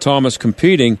Thomas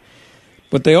competing,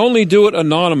 but they only do it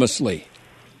anonymously.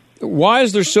 Why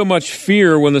is there so much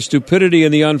fear when the stupidity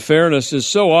and the unfairness is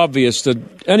so obvious to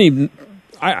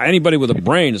anybody with a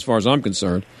brain, as far as I'm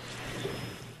concerned?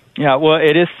 Yeah, well,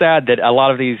 it is sad that a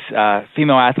lot of these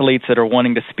female athletes that are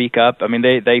wanting to speak up, I mean,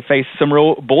 they face some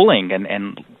real bullying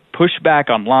and pushback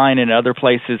online and other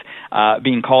places,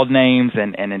 being called names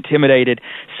and intimidated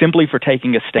simply for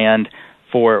taking a stand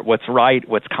for what's right,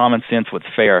 what's common sense, what's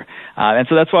fair. And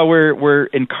so that's why we're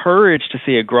encouraged to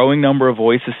see a growing number of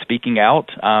voices speaking out,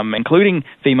 including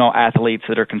female athletes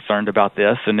that are concerned about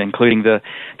this, and including the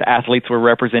athletes we're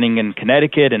representing in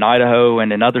Connecticut and Idaho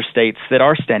and in other states that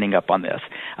are standing up on this.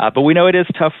 But we know it is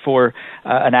tough for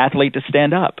an athlete to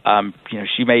stand up.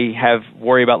 She may have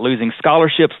worry about losing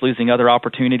scholarships, losing other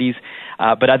opportunities.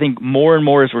 But I think more and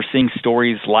more as we're seeing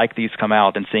stories like these come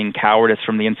out and seeing cowardice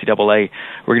from the NCAA,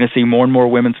 we're going to see more and more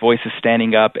women's voices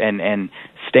standing up and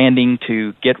standing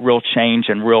to get real change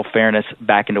and real fairness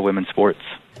back into women's sports.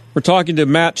 We're talking to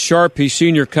Matt Sharp. He's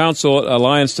senior counsel at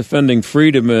Alliance Defending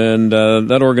Freedom, and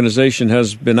that organization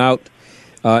has been out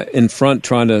in front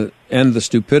trying to end the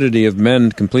stupidity of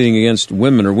men competing against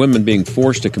women or women being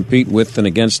forced to compete with and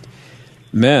against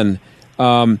men.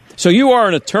 So you are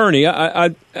an attorney.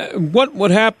 What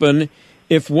would happen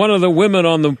if one of the women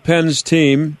on the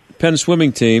Penn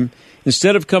swimming team,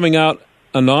 instead of coming out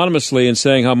anonymously and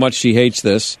saying how much she hates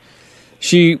this,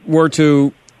 she were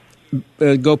to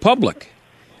go public,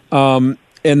 and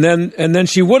then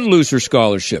she would lose her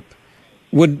scholarship?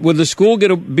 Would the school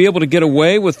be able to get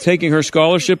away with taking her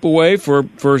scholarship away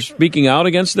for speaking out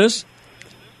against this?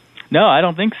 No, I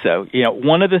don't think so.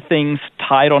 One of the things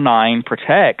Title IX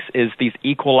protects is these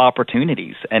equal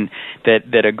opportunities, and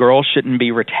that a girl shouldn't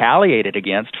be retaliated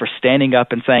against for standing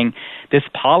up and saying, this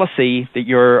policy that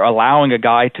you're allowing a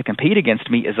guy to compete against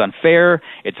me is unfair,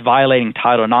 it's violating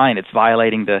Title IX, it's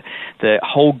violating the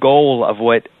whole goal of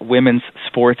what women's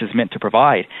sports is meant to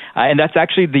provide. And that's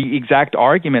actually the exact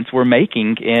arguments we're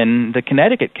making in the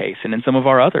Connecticut case and in some of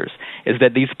our others, is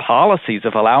that these policies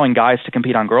of allowing guys to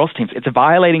compete on girls' teams, it's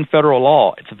violating federal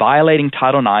law, it's violating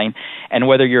Title IX, and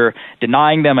whether you're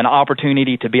denying them an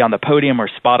opportunity to be on the podium or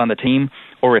spot on the team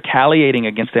or retaliating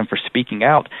against them for speaking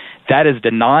out, that is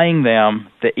denying them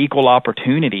the equal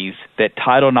opportunities that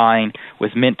Title IX was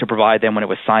meant to provide them when it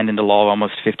was signed into law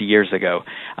almost 50 years ago.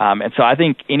 And so I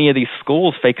think any of these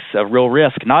schools face a real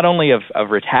risk, not only of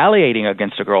retaliating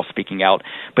against a girl speaking out,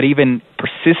 but even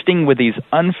persisting with these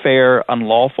unfair,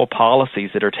 unlawful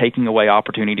policies that are taking away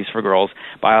opportunities for girls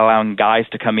by allowing guys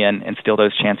to come in and steal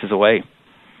those chances away.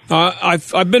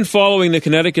 I've been following the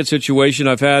Connecticut situation.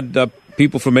 I've had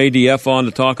people from ADF on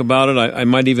to talk about it. I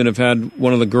might even have had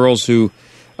one of the girls who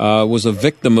was a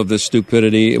victim of this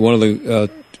stupidity, one of the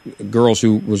girls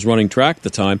who was running track at the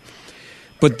time.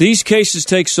 But these cases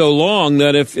take so long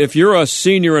that if you're a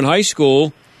senior in high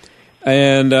school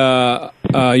and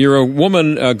you're a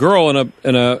woman, a girl,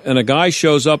 and a guy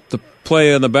shows up to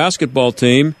play on the basketball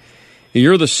team,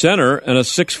 you're the center, and a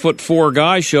 6'4"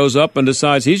 guy shows up and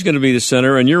decides he's going to be the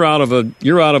center, and you're out of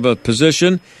a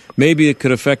position. Maybe it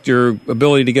could affect your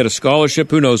ability to get a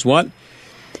scholarship. Who knows what?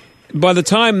 By the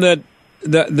time that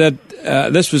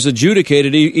this was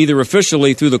adjudicated, either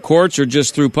officially through the courts or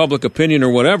just through public opinion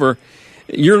or whatever,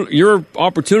 your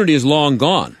opportunity is long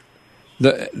gone.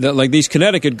 Like these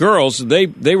Connecticut girls,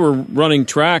 they were running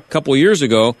track a couple of years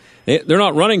ago. They're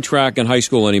not running track in high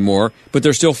school anymore, but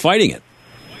they're still fighting it.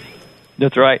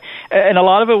 That's right. And a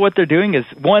lot of it, what they're doing is,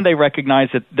 one, they recognize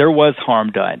that there was harm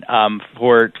done.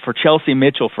 For Chelsea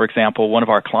Mitchell, for example, one of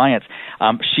our clients,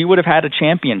 she would have had a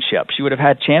championship. She would have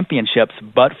had championships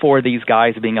but for these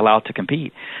guys being allowed to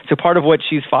compete. So part of what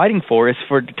she's fighting for is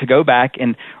to go back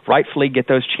and rightfully get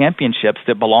those championships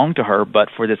that belong to her but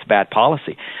for this bad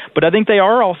policy. But I think they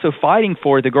are also fighting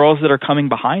for the girls that are coming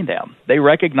behind them. They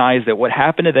recognize that what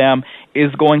happened to them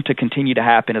is going to continue to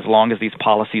happen as long as these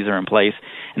policies are in place.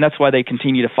 And that's why they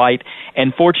continue to fight,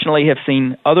 and fortunately have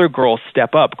seen other girls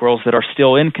step up, girls that are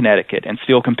still in Connecticut and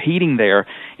still competing there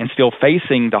and still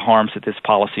facing the harms that this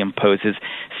policy imposes,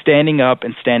 standing up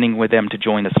and standing with them to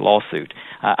join this lawsuit.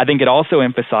 I think it also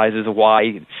emphasizes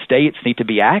why states need to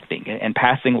be acting and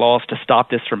passing laws to stop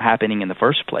this from happening in the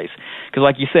first place. Because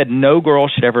like you said, no girl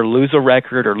should ever lose a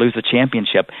record or lose a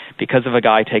championship because of a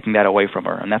guy taking that away from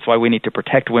her. And that's why we need to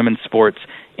protect women's sports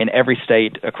in every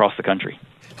state across the country.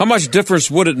 How much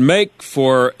difference would it make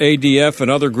for ADF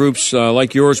and other groups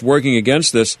like yours working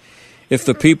against this if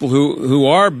the people who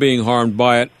are being harmed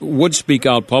by it would speak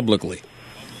out publicly?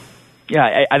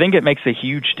 Yeah, I think it makes a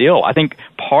huge deal. I think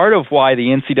part of why the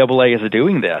NCAA is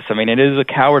doing this. I mean, it is a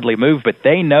cowardly move, but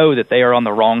they know that they are on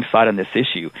the wrong side on this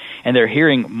issue, and they're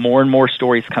hearing more and more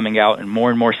stories coming out and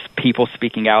more people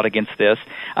speaking out against this,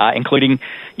 including,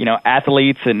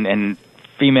 athletes and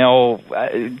female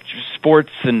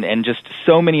sports and just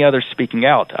so many others speaking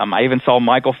out. I even saw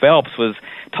Michael Phelps was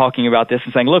talking about this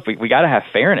and saying, look, we got to have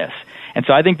fairness. And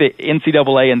so I think the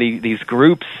NCAA and these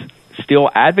groups still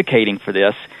advocating for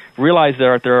this realize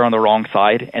they're on the wrong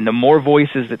side, and the more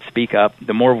voices that speak up,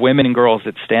 the more women and girls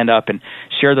that stand up and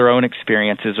share their own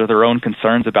experiences or their own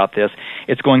concerns about this,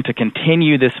 it's going to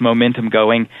continue this momentum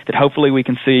going that hopefully we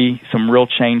can see some real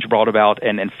change brought about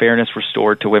and fairness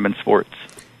restored to women's sports.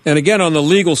 And again, on the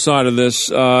legal side of this,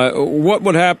 what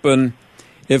would happen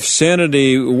if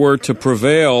sanity were to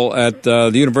prevail at the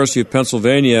University of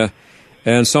Pennsylvania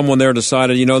and someone there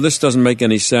decided, this doesn't make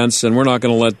any sense and we're not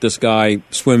going to let this guy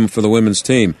swim for the women's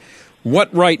team?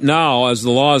 What right now, as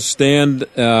the laws stand,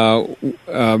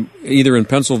 either in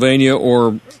Pennsylvania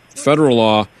or federal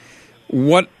law,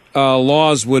 what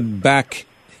laws would back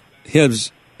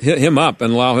him up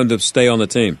and allow him to stay on the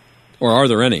team? Or are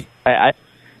there any?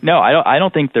 No, I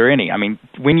don't think there are any. I mean,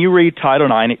 when you read Title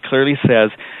IX, it clearly says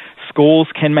schools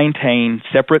can maintain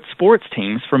separate sports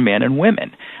teams for men and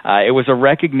women. It was a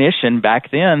recognition back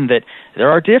then that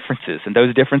there are differences, and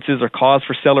those differences are cause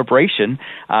for celebration,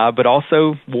 but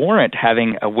also warrant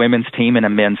having a women's team and a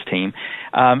men's team.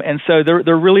 And so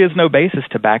there really is no basis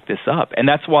to back this up. And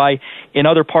that's why in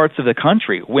other parts of the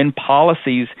country, when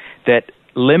policies that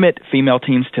limit female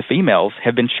teams to females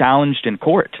have been challenged in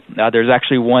court. There's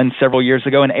actually one several years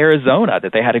ago in Arizona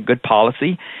that they had a good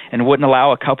policy and wouldn't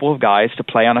allow a couple of guys to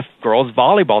play on a girls'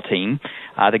 volleyball team.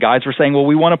 The guys were saying, well,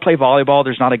 we want to play volleyball.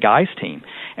 There's not a guys' team.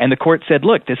 And the court said,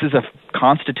 look, this is a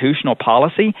constitutional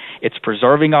policy. It's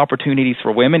preserving opportunities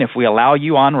for women. If we allow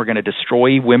you on, we're going to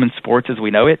destroy women's sports as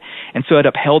we know it. And so it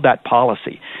upheld that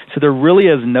policy. So there really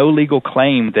is no legal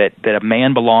claim that a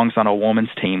man belongs on a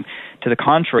woman's team. To the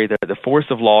contrary, the force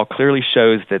of law clearly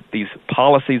shows that these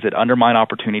policies that undermine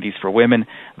opportunities for women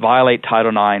violate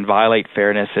Title IX, violate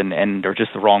fairness, and are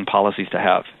just the wrong policies to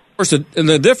have. Of course,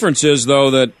 the difference is, though,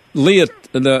 that Leah,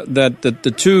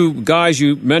 the two guys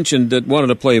you mentioned that wanted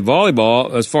to play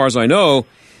volleyball, as far as I know,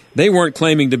 they weren't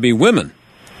claiming to be women.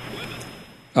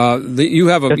 You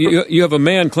have a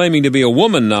man claiming to be a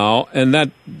woman now, and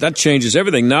that changes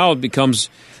everything. Now it becomes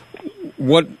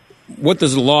what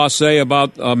does the law say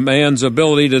about a man's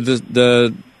ability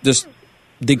to just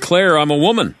declare I'm a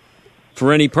woman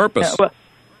for any purpose? Yeah,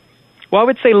 well, I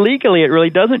would say legally it really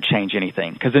doesn't change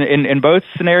anything, because in both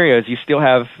scenarios you still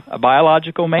have a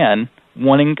biological man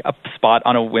wanting a spot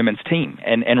on a women's team.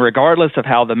 And regardless of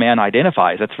how the man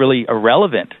identifies, that's really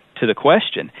irrelevant to the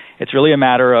question. It's really a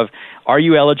matter of, are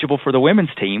you eligible for the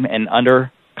women's team? And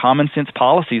under common sense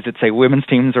policies that say women's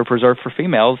teams are preserved for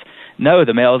females, no,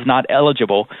 the male is not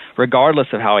eligible regardless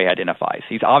of how he identifies.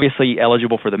 He's obviously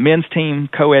eligible for the men's team,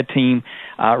 co-ed team,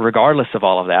 regardless of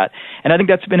all of that. And I think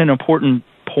that's been an important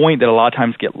point that a lot of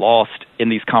times get lost in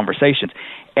these conversations.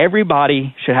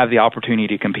 Everybody should have the opportunity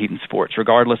to compete in sports,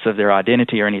 regardless of their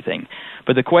identity or anything.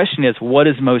 But the question is, what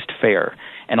is most fair?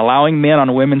 And allowing men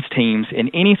on women's teams in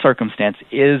any circumstance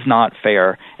is not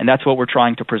fair, and that's what we're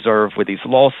trying to preserve with these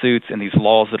lawsuits and these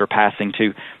laws that are passing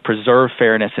to preserve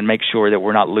fairness and make sure that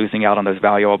we're not losing out on those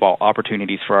valuable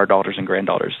opportunities for our daughters and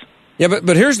granddaughters. Yeah,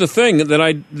 but here's the thing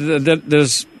that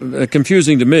is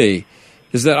confusing to me,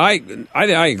 is that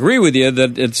I agree with you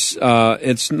that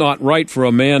it's not right for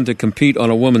a man to compete on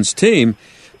a woman's team,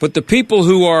 but the people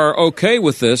who are okay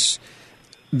with this,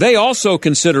 they also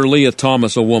consider Leah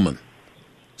Thomas a woman.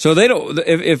 So they don't.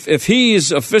 If he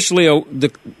is officially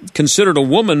considered a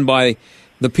woman by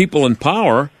the people in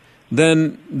power,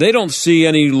 then they don't see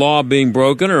any law being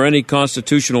broken or any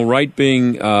constitutional right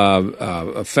being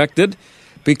affected,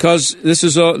 because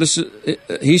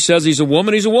he says he's a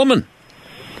woman. He's a woman.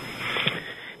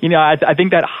 You know, I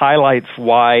think that highlights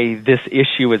why this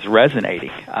issue is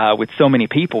resonating with so many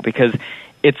people, because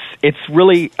it's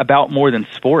really about more than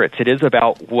sports. It is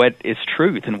about what is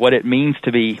truth and what it means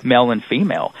to be male and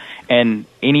female. And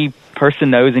any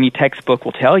person knows, any textbook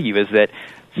will tell you, is that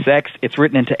sex, it's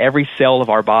written into every cell of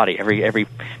our body, every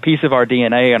piece of our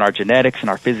DNA and our genetics and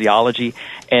our physiology.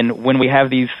 And when we have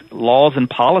these laws and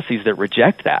policies that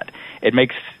reject that, it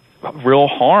makes real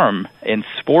harm in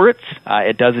sports.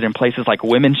 It does it in places like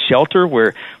women's shelter,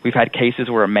 where we've had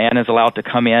cases where a man is allowed to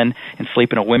come in and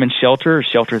sleep in a women's shelter, a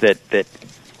shelter that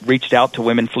reached out to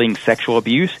women fleeing sexual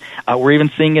abuse. We're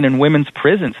even seeing it in women's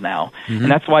prisons now. Mm-hmm.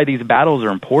 And that's why these battles are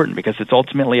important, because it's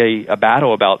ultimately a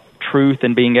battle about truth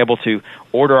and being able to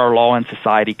order our law and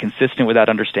society consistent with that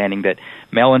understanding that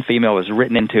male and female is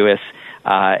written into us,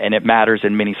 and it matters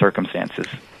in many circumstances.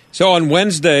 So on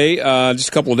Wednesday, just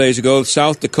a couple of days ago,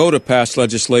 South Dakota passed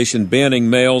legislation banning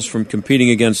males from competing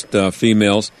against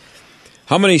females.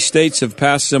 How many states have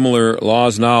passed similar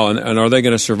laws now, and are they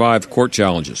going to survive court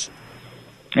challenges?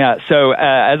 Yeah, so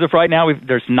as of right now,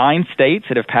 there's 9 states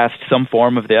that have passed some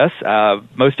form of this,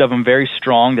 most of them very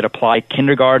strong, that apply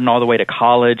kindergarten all the way to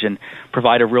college and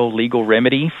provide a real legal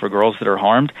remedy for girls that are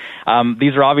harmed.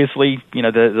 These are obviously,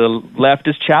 the left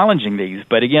is challenging these.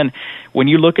 But again, when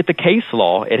you look at the case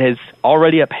law, it has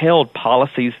already upheld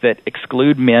policies that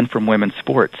exclude men from women's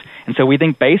sports. And so we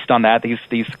think based on that,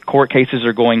 these court cases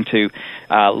are going to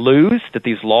lose, that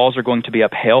these laws are going to be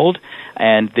upheld,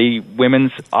 and the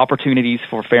women's opportunities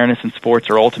for fairness in sports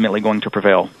are ultimately going to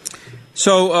prevail.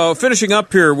 So finishing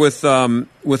up here with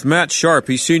Matt Sharp,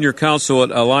 he's senior counsel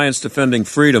at Alliance Defending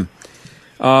Freedom.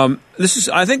 I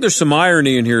think there's some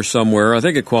irony in here somewhere. I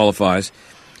think it qualifies.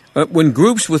 When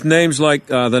groups with names like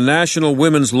the National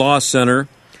Women's Law Center,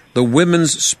 the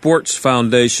Women's Sports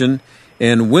Foundation,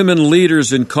 and Women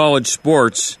Leaders in College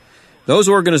Sports, those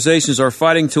organizations are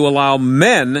fighting to allow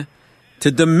men to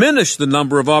diminish the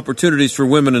number of opportunities for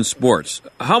women in sports.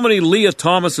 How many Leah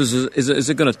Thomases is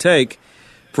it going to take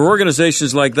for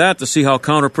organizations like that to see how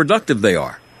counterproductive they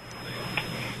are?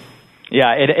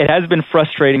 Yeah, it has been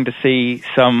frustrating to see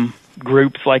some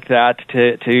groups like that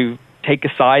to take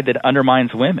a side that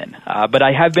undermines women. But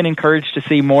I have been encouraged to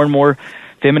see more and more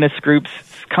feminist groups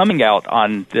coming out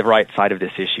on the right side of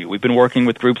this issue. We've been working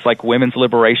with groups like Women's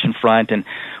Liberation Front and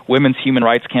Women's Human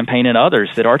Rights Campaign and others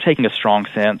that are taking a strong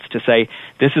stance to say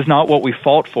this is not what we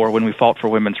fought for when we fought for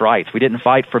women's rights. We didn't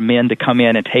fight for men to come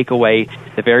in and take away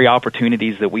the very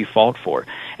opportunities that we fought for.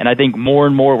 And I think more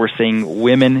and more we're seeing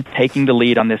women taking the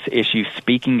lead on this issue,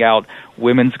 speaking out,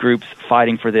 women's groups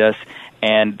fighting for this.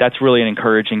 And that's really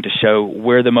encouraging to show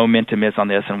where the momentum is on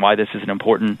this and why this is an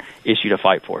important issue to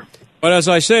fight for. But as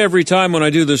I say every time when I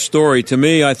do this story, to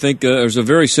me, I think there's a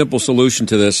very simple solution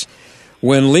to this.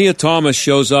 When Leah Thomas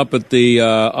shows up at the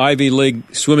Ivy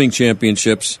League swimming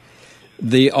championships,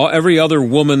 every other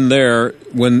woman there,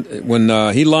 when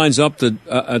he lines up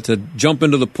to jump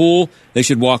into the pool, they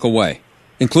should walk away,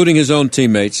 including his own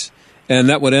teammates, and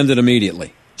that would end it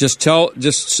immediately. Just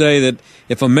say that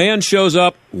if a man shows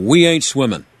up, we ain't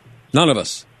swimming. None of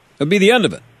us. That'd be the end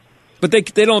of it. But they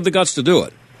don't have the guts to do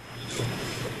it.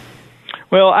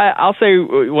 Well, I'll say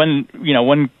one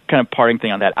kind of parting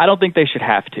thing on that. I don't think they should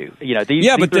have to. These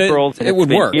are girls that have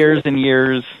spent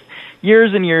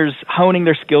years and years honing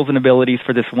their skills and abilities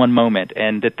for this one moment,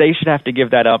 and that they should have to give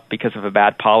that up because of a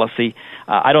bad policy,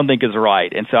 I don't think is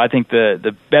right. And so I think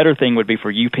the better thing would be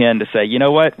for UPenn to say, you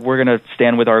know what, we're going to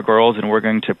stand with our girls and we're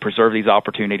going to preserve these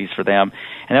opportunities for them.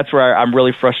 And that's where I'm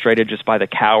really frustrated just by the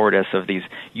cowardice of these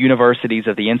universities,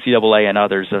 of the NCAA and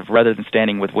others, of rather than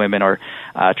standing with women or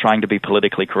trying to be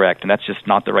politically correct. And that's just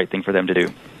not the right thing for them to do.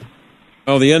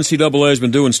 Oh, the NCAA has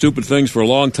been doing stupid things for a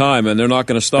long time, and they're not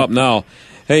going to stop now.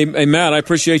 Hey, Matt, I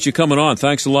appreciate you coming on.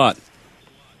 Thanks a lot.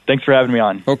 Thanks for having me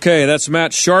on. Okay, that's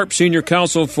Matt Sharp, Senior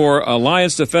Counsel for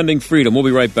Alliance Defending Freedom. We'll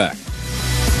be right back.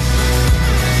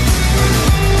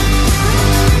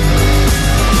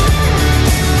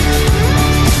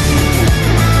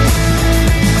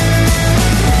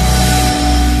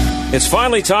 It's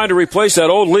finally time to replace that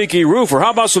old leaky roof, or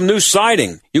how about some new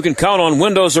siding? You can count on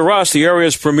Windows R Us, the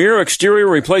area's premier exterior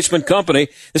replacement company.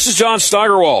 This is John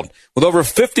Steigerwald. With over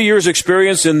 50 years'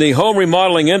 experience in the home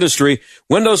remodeling industry,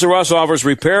 Windows R Us offers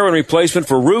repair and replacement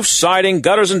for roofs, siding,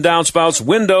 gutters and downspouts,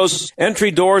 windows,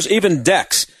 entry doors, even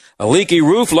decks. A leaky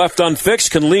roof left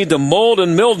unfixed can lead to mold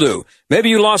and mildew. Maybe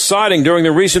you lost siding during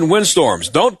the recent windstorms.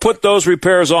 Don't put those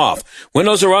repairs off.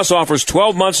 Windows R Us offers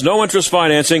 12 months no-interest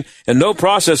financing and no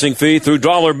processing fee through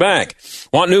Dollar Bank.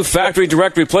 Want new factory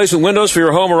direct replacement windows for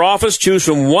your home or office? Choose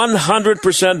from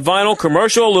 100% vinyl,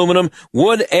 commercial aluminum,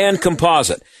 wood, and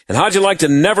composite. And how'd you like to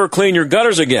never clean your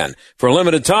gutters again? For a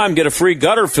limited time, get a free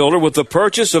gutter filter with the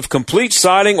purchase of complete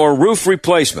siding or roof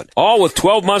replacement. All with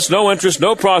 12 months no interest,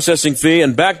 no processing fee,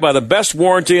 and backed by the best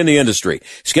warranty in the industry.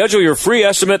 Schedule your free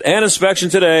estimate and inspection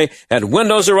today at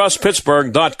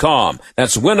WindowsRUsPittsburgh.com.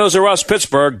 That's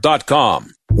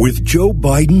WindowsRUsPittsburgh.com. With Joe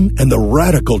Biden and the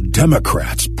radical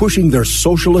Democrats pushing their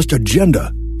socialist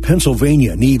agenda,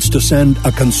 Pennsylvania needs to send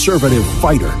a conservative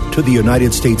fighter to the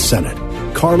United States Senate.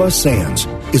 Carla Sands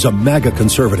is a MAGA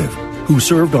conservative who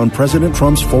served on President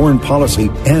Trump's foreign policy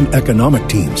and economic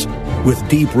teams. With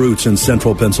deep roots in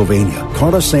central Pennsylvania,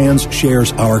 Carla Sands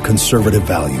shares our conservative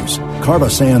values. Carla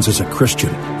Sands is a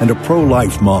Christian and a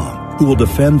pro-life mom who will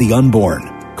defend the unborn.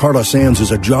 Carla Sands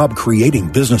is a job-creating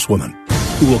businesswoman.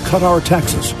 who will cut our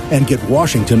taxes and get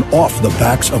Washington off the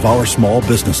backs of our small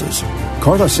businesses.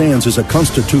 Carla Sands is a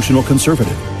constitutional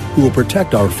conservative who will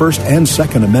protect our First and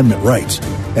Second Amendment rights.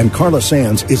 And Carla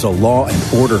Sands is a law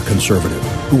and order conservative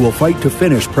who will fight to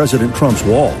finish President Trump's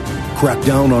wall, crack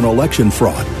down on election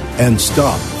fraud, and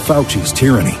stop Fauci's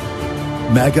tyranny.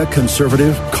 MAGA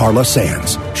conservative Carla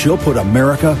Sands. She'll put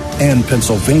America and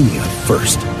Pennsylvania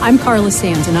first. I'm Carla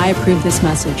Sands, and I approve this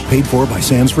message. Paid for by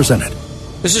Sands for Senate.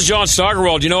 This is John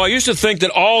Steigerwald. I used to think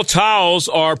that all towels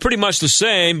are pretty much the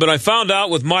same, but I found out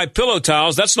with MyPillow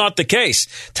towels, that's not the case.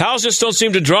 Towels just don't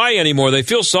seem to dry anymore. They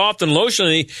feel soft and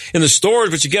lotiony in the stores,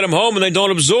 but you get them home and they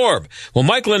don't absorb. Well,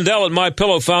 Mike Lindell at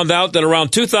MyPillow found out that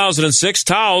around 2006,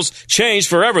 towels changed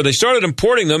forever. They started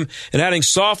importing them and adding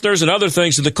softeners and other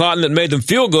things to the cotton that made them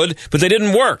feel good, but they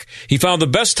didn't work. He found the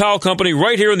best towel company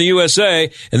right here in the USA,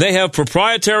 and they have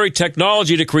proprietary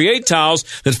technology to create towels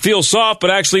that feel soft but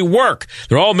actually work.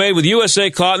 They're all made with USA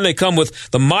cotton. They come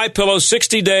with the MyPillow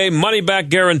 60-day money-back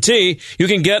guarantee. You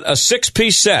can get a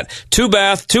 6-piece set, 2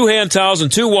 bath, 2 hand towels,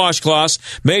 and 2 washcloths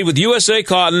made with USA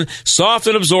cotton, soft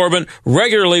and absorbent,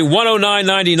 regularly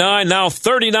 $109.99, now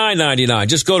 $39.99.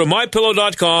 Just go to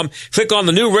MyPillow.com, click on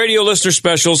the new radio listener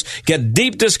specials, get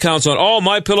deep discounts on all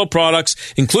MyPillow products,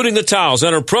 including the towels.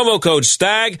 Enter promo code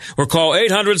STAG or call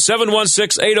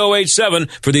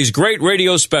 800-716-8087 for these great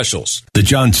radio specials. The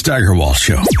John Steigerwald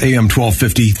Show, AM 1250,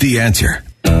 The Answer.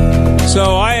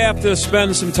 So I have to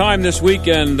spend some time this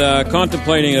weekend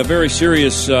contemplating a very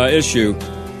serious issue,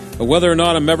 whether or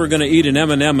not I'm ever going to eat an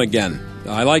M&M again.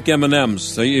 I like M&Ms.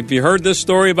 So if you heard this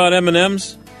story about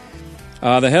M&Ms,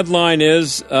 the headline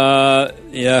is,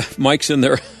 Mike's in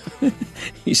there.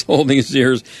 He's holding his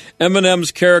ears.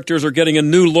 M&M's characters are getting a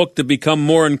new look to become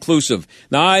more inclusive.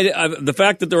 Now, the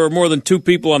fact that there are more than 2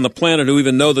 people on the planet who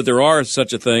even know that there is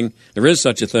such a thing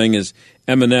as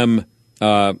M&M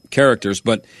characters,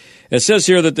 but it says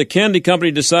here that the candy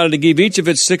company decided to give each of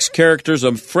its 6 characters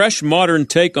a fresh, modern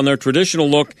take on their traditional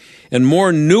look and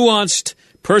more nuanced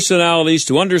personalities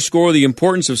to underscore the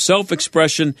importance of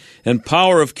self-expression and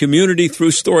power of community through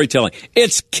storytelling.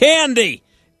 It's candy!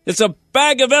 It's a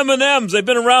bag of M&Ms. They've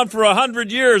been around for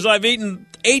 100 years. I've eaten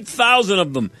 8,000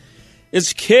 of them.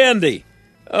 It's candy.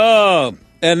 Oh,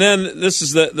 and then this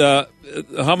is the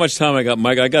how much time I got,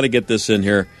 Mike? I got to get this in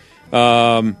here.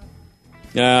 I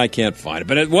can't find it,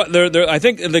 but I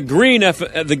think the green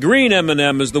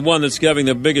M&M is the one that's having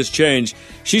the biggest change.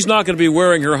 She's not going to be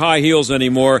wearing her high heels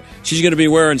anymore. She's going to be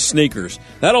wearing sneakers.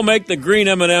 That'll make the green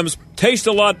M&Ms taste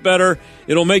a lot better.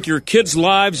 It'll make your kids'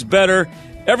 lives better.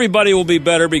 Everybody will be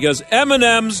better because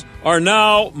M&Ms are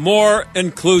now more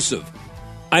inclusive.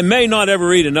 I may not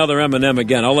ever eat another M&M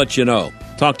again. I'll let you know.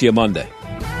 Talk to you Monday.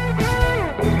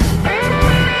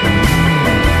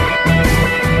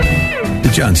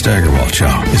 The John Steigerwald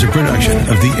Show is a production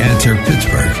of The Answer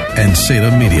Pittsburgh and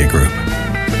Salem Media Group.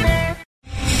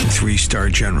 3-star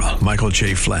General Michael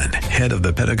J. Flynn, head of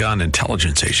the Pentagon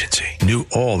Intelligence Agency, knew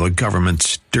all the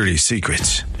government's dirty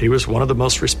secrets. He was one of the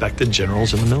most respected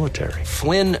generals in the military.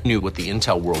 Flynn knew what the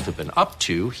intel world had been up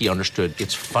to. He understood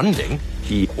its funding.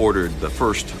 He ordered the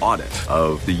first audit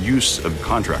of the use of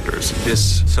contractors.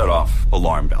 This set off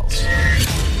alarm bells.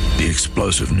 The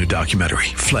explosive new documentary,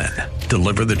 Flynn,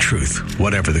 Deliver the Truth,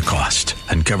 Whatever the Cost,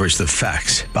 uncovers the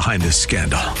facts behind this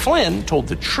scandal. Flynn told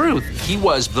the truth. He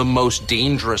was the most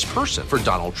dangerous person for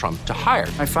Donald Trump to hire.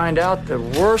 I find out the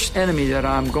worst enemy that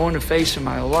I'm going to face in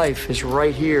my life is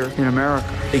right here in America.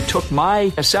 They took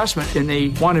my assessment and they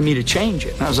wanted me to change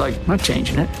it. And I was like, I'm not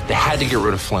changing it. They had to get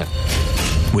rid of Flynn.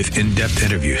 With in-depth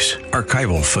interviews,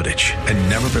 archival footage, and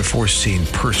never-before-seen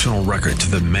personal records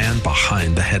of the man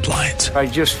behind the headlines. I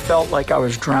just felt like I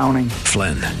was drowning.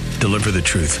 Flynn, Deliver the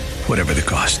Truth, Whatever the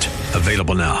Cost.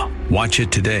 Available now. Watch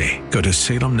it today. Go to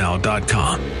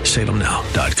salemnow.com.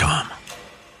 salemnow.com.